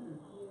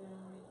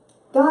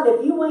 God,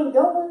 if you ain't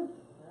going,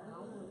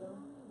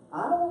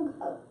 I don't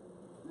go.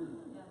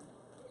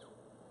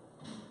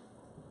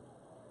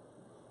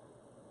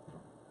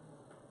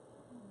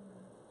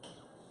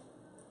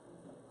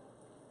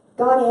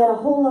 God had a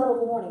whole lot of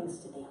warnings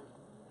to them.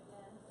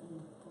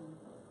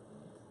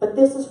 But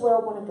this is where I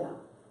want to go.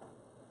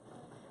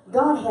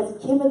 God has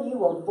given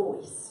you a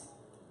voice.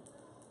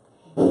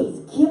 He's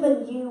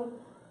given you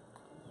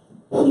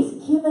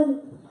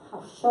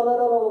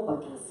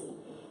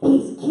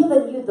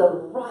the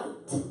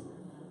right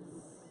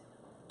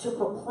to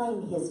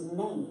proclaim his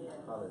name.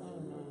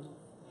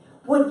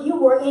 When you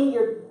were in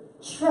your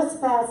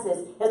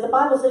trespasses, as the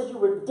Bible says, you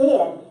were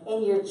dead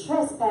in your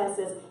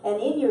trespasses and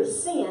in your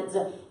sins,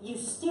 you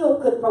still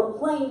could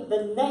proclaim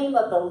the name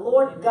of the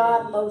Lord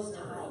God Most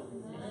High.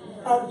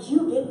 And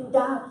you didn't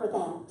die for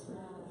that.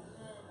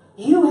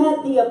 You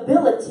had the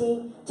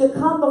ability to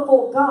come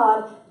before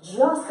God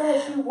just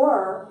as you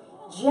were,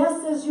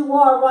 just as you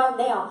are right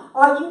now.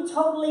 Are you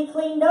totally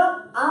cleaned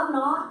up? I'm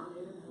not.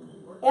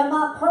 Am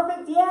I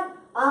perfect yet?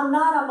 I'm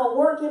not. I'm a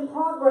work in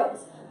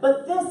progress.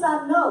 But this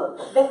I know,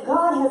 that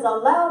God has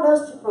allowed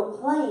us to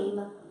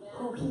proclaim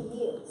who he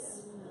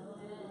is.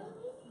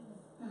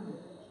 I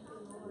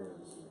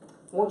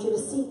want you to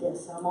see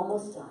this. I'm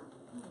almost done.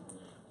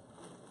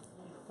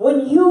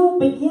 When you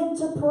begin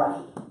to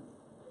pray,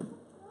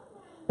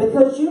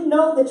 because you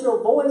know that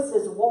your voice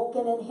is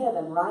walking in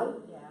heaven, right?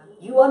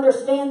 You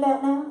understand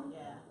that now?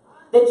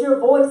 That your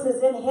voice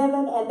is in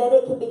heaven and that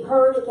it can be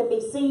heard, it can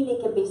be seen,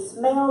 it can be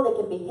smelled, it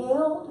can be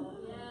held.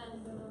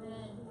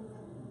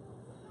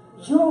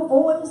 Your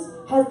voice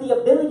has the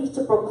ability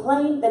to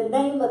proclaim the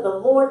name of the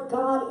Lord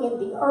God in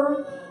the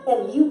earth,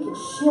 and you can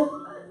shift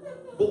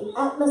the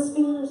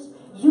atmospheres.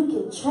 You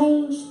can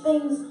change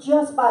things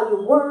just by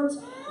your words,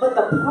 but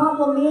the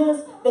problem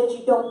is that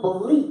you don't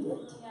believe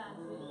it.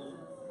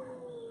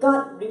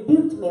 God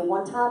rebuked me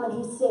one time and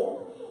he said,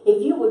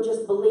 if you would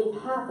just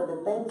believe half of the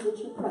things that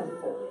you pray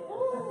for,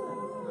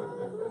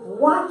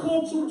 why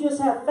can't you just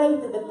have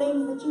faith in the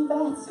things that you've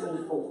asked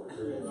me for?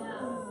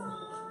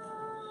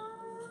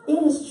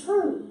 It is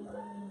true.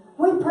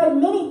 We pray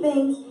many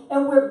things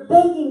and we're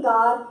begging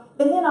God,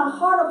 but in our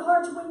heart of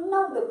hearts we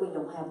know that we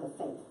don't have the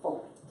faith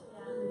for it.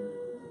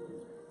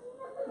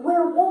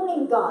 We're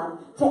wanting God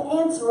to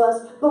answer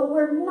us, but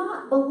we're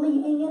not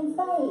believing in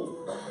faith.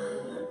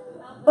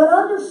 But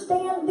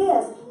understand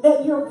this,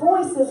 that your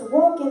voice is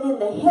walking in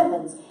the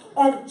heavens.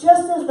 And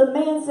just as the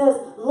man says,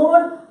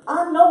 Lord,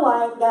 I know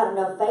I ain't got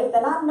enough faith,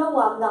 and I know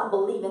I'm not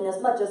believing as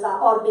much as I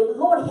ought to be.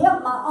 Lord,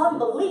 help my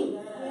unbelief.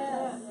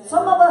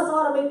 Some of us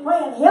ought to be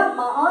praying, help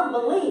my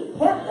unbelief.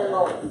 Help me,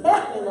 Lord.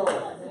 Help me,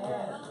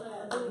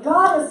 Lord.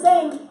 God is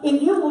saying,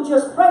 if you will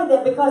just pray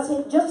that, because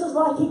just as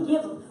like he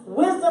gives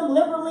wisdom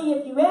liberally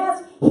if you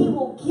ask. He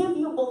will give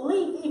you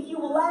belief if you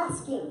will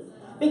ask Him.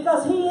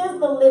 Because He is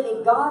the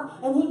living God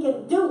and He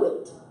can do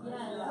it.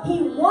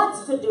 He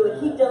wants to do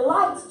it. He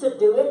delights to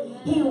do it.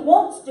 He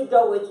wants to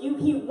go with you.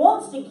 He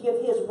wants to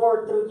give His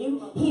word through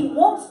you. He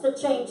wants to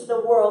change the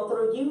world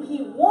through you.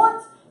 He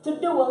wants to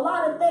do a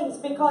lot of things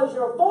because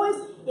your voice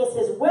is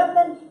His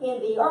weapon in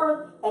the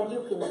earth and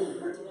you can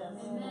do it.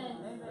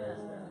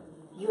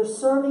 You're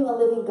serving a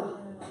living God.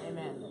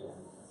 Amen.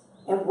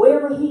 And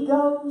wherever He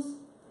goes,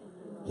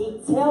 He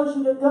tells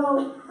you to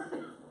go,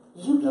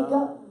 you can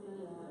go.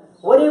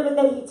 Whatever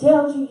that He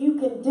tells you you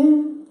can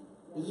do,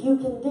 you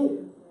can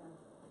do.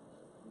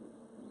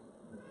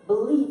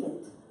 Believe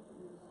it.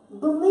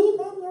 Believe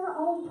in your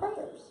own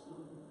prayers.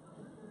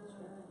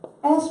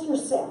 Ask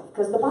yourself,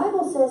 because the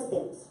Bible says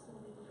this.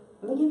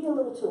 Let me give you a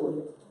little tool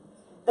here.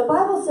 The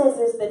Bible says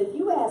this, that if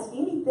you ask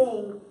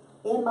anything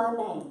in my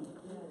name,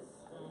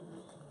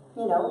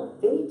 you know,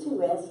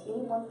 52, ask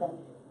any one thing.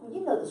 Well,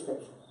 you know the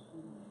scripture.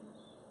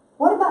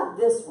 What about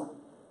this one?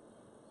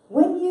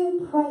 When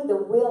you pray the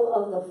will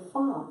of the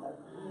Father.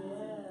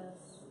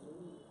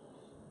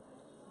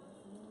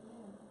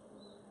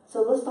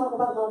 So let's talk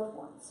about loved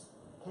ones.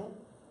 Okay?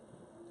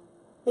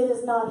 It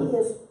is not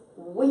His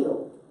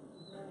will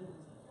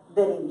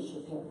that any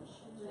should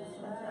perish.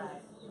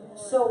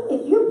 So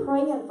if you're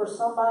praying for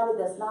somebody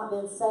that's not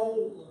been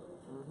saved,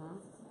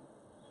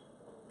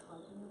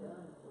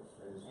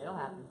 It'll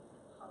happen.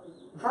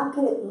 how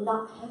could it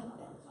not happen?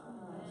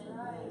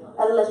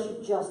 Unless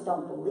you just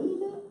don't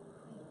believe it.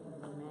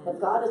 If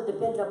God is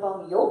dependent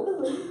upon your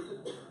belief,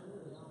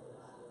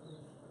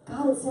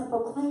 God is saying,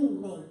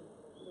 proclaim me.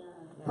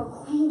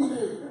 Proclaim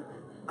me.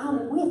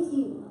 I'm with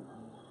you.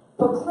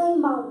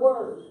 Proclaim my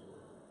word.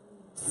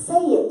 Say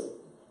it.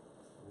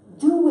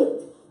 Do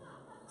it.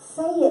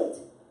 Say it.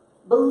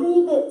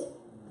 Believe it.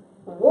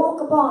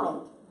 Walk upon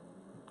it.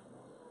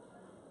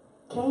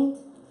 Can't,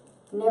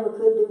 never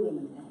could do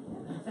anything.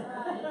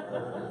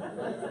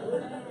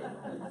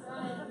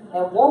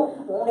 And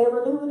won't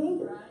ever do it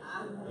either.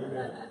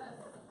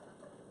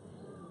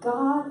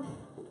 God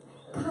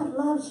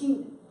loves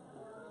you.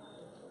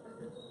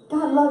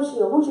 God loves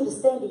you. I want you to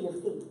stand to your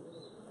feet.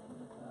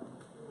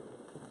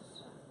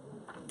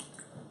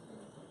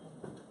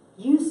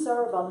 You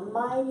serve a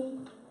mighty,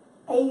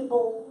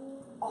 able,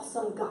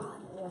 awesome God.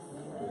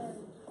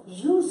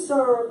 You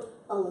serve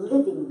a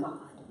living God.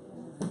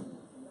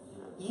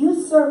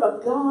 You serve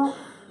a God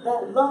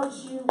that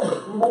loves you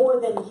more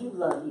than you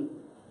love you.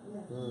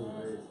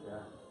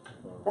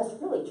 That's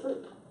really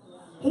true.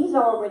 He's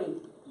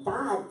already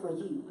died for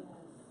you.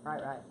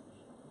 Right.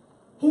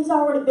 He's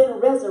already been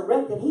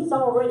resurrected. He's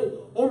already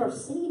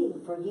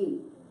interceding for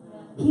you.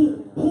 He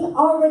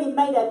already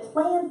made a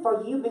plan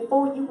for you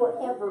before you were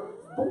ever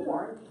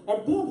born.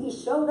 And then He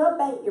showed up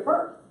at your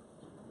birth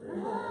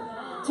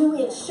to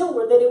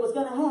ensure that it was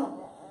going to happen.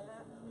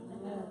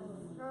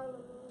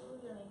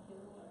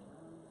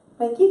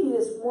 I'll give you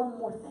this one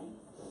more thing.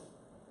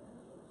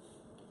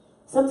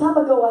 Some time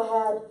ago I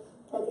had,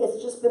 and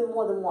it's just been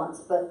more than once,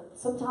 but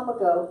some time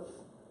ago,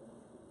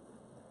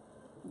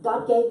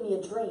 God gave me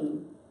a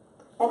dream.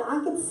 And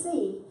I could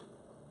see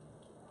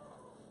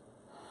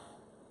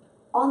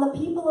on the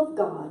people of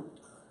God,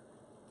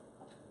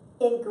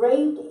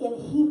 engraved in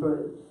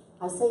Hebrew,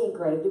 I say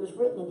engraved, it was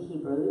written in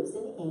Hebrew, it was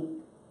in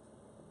ink,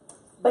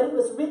 but it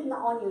was written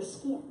on your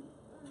skin.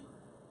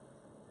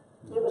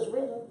 It was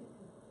written,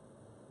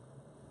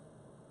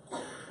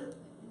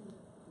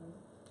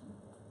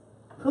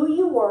 who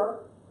you were,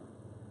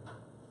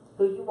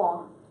 who you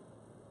are,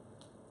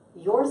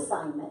 your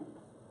assignment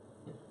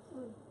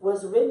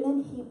was written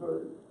in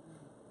Hebrew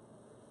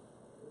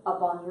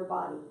upon your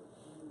body.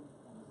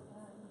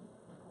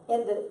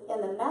 In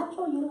the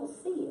natural, you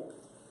don't see it.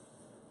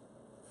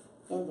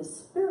 In the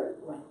spirit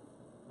realm,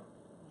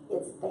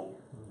 it's there.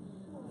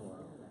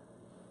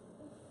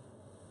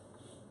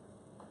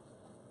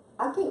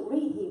 I can't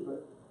read Hebrew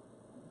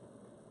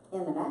in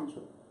the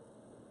natural.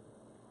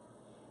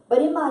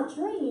 But in my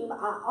dream,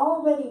 I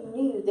already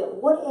knew that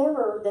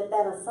whatever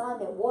that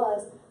assignment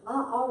was, I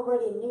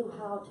already knew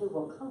how to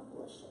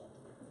accomplish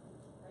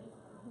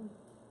it.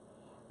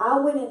 I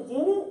went and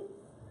did it,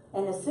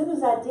 and as soon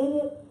as I did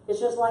it, it's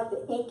just like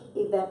the ink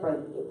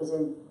evaporated. It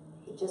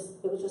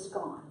was just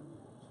gone.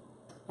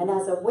 And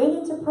as I went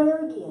into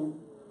prayer again,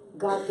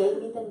 God gave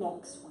me the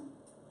next one.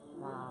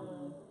 Wow.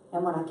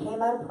 And when I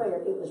came out of prayer,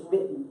 it was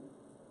written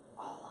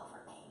all over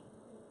me.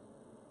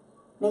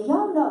 Now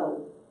y'all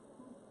know,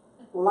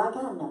 like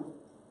I know,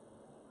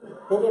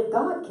 that if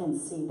God can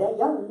see that,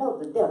 y'all know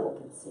the devil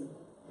can see it.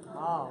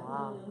 Oh,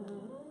 wow.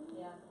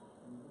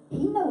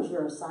 He knows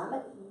your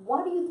assignment.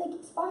 Why do you think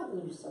He's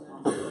fighting you so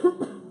much?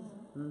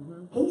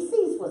 He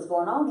sees what's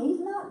going on. He's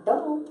not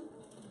dumb.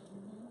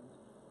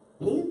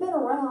 He's been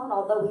around,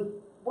 although he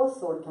was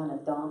sort of kind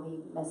of dumb.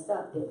 He messed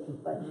up, didn't he?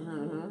 But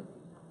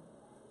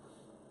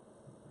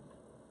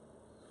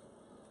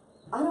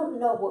I don't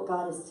know what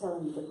God is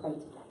telling you to pray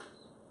today.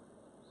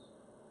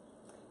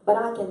 But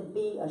I can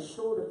be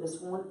assured of this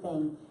one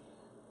thing.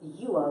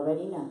 You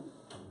already know.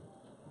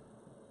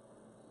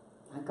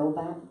 I go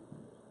back.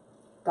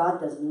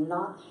 God does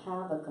not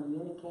have a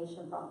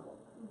communication problem.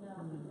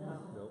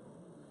 Nope.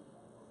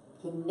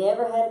 He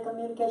never had a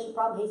communication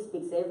problem. He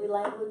speaks every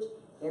language,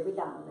 every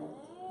dialect.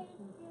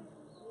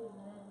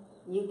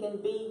 You can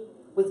be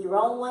with your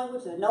own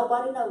language that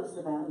nobody knows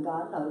about, and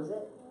God knows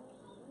it.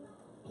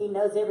 He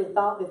knows every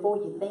thought before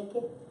you think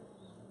it.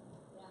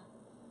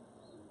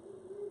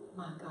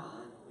 My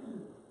God.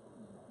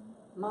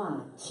 My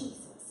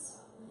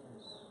Jesus.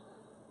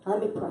 Let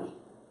me pray.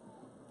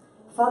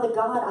 Father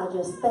God, I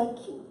just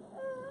thank you.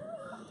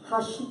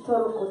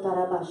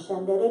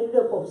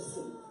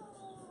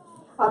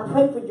 I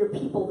pray for your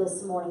people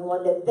this morning,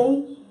 Lord, that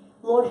they,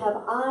 Lord,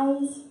 have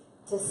eyes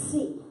to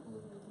see.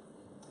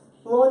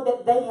 Lord,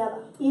 that they have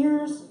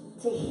ears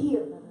to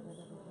hear.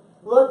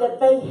 Lord, that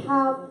they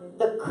have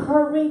the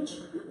courage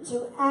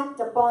to act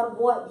upon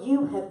what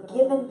you have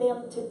given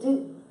them to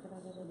do.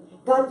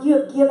 God, you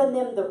have given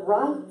them the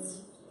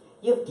rights.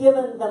 You've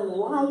given them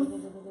life.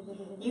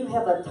 You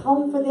have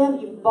atoned for them.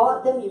 You've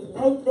bought them. You've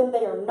paid for them.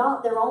 They are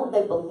not their own.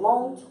 They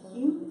belong to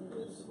you.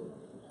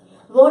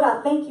 Lord,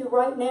 I thank you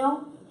right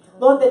now,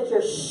 Lord, that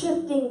you're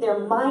shifting their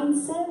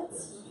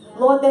mindsets.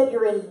 Lord, that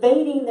you're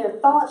invading their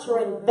thoughts. You're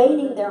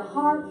invading their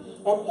heart.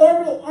 And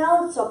every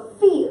ounce of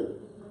fear,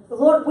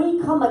 Lord, we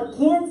come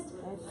against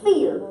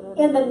fear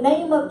in the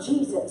name of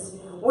Jesus,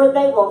 where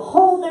they will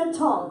hold their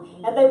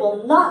tongue and they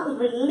will not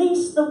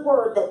release the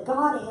word that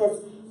God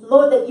has,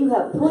 Lord, that you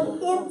have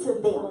put into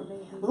them.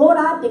 Lord,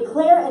 I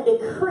declare and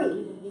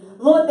decree,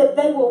 Lord, that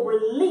they will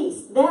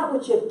release that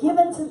which you've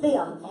given to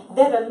them,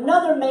 that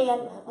another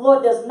man,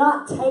 Lord, does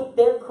not take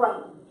their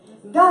crown.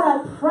 God,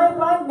 I pray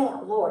right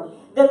now, Lord,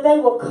 that they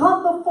will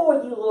come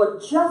before you,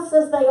 Lord, just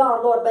as they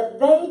are, Lord, but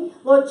they,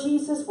 Lord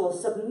Jesus, will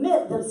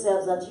submit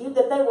themselves unto you,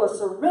 that they will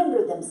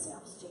surrender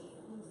themselves to you.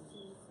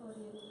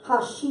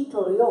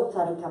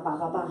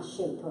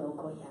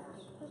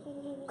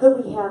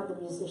 Could we have the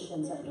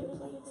musicians up here,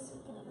 please?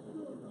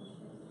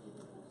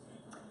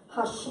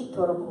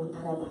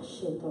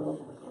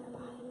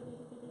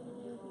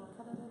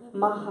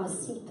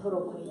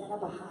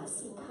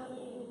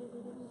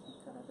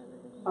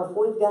 Or if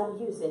we've got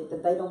music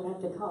that they don't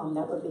have to come,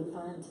 that would be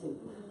fine too.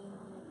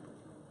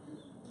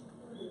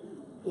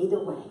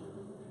 Either way.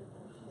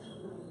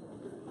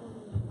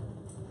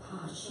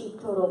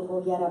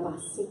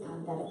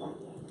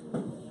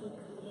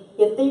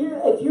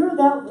 If you're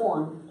that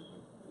one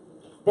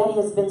that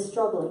has been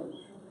struggling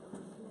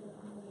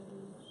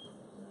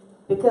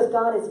because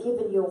God has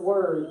given you a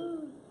word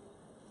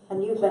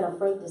and you've been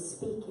afraid to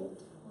speak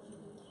it,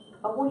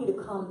 I want you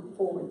to come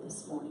forward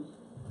this morning.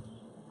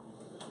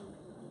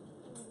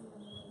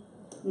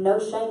 No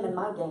shame in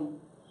my game.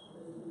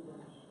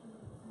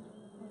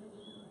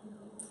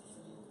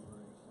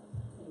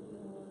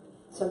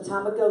 Some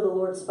time ago, the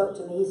Lord spoke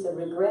to me. He said,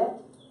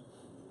 regret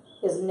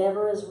is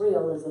never as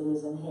real as it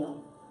is in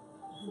hell.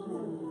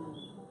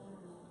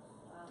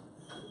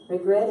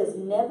 Regret is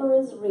never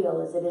as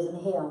real as it is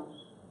in hell.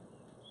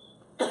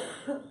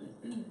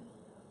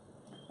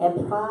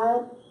 And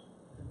pride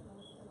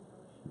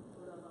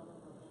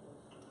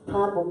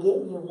will get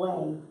in your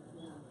way.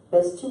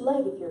 But it's too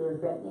late if you're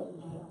regretting it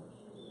in hell.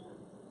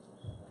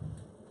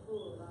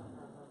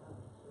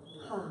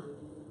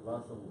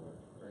 Lots of work.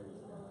 Praise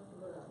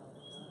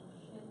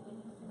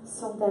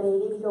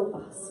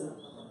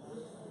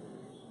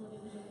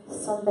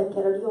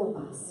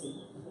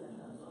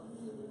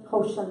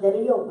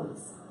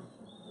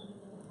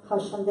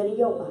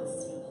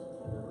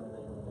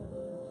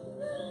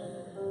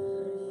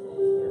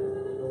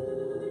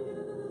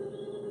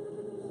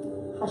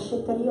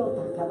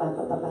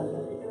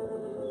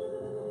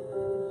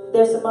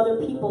There's some other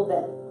people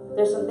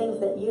there's some things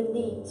that you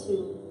need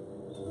to,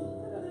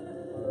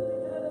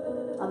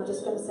 I'm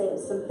just going to say it,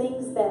 some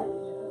things that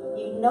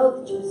you know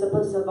that you're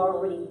supposed to have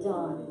already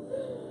done.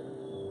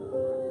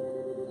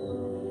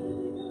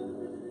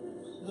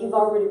 You've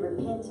already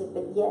repented,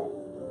 but yet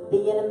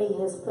the enemy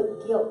has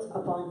put guilt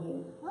upon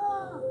you.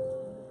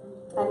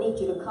 I need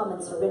you to come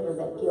and surrender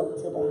that guilt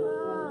today.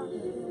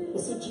 You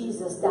see,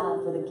 Jesus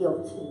died for the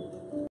guilt too.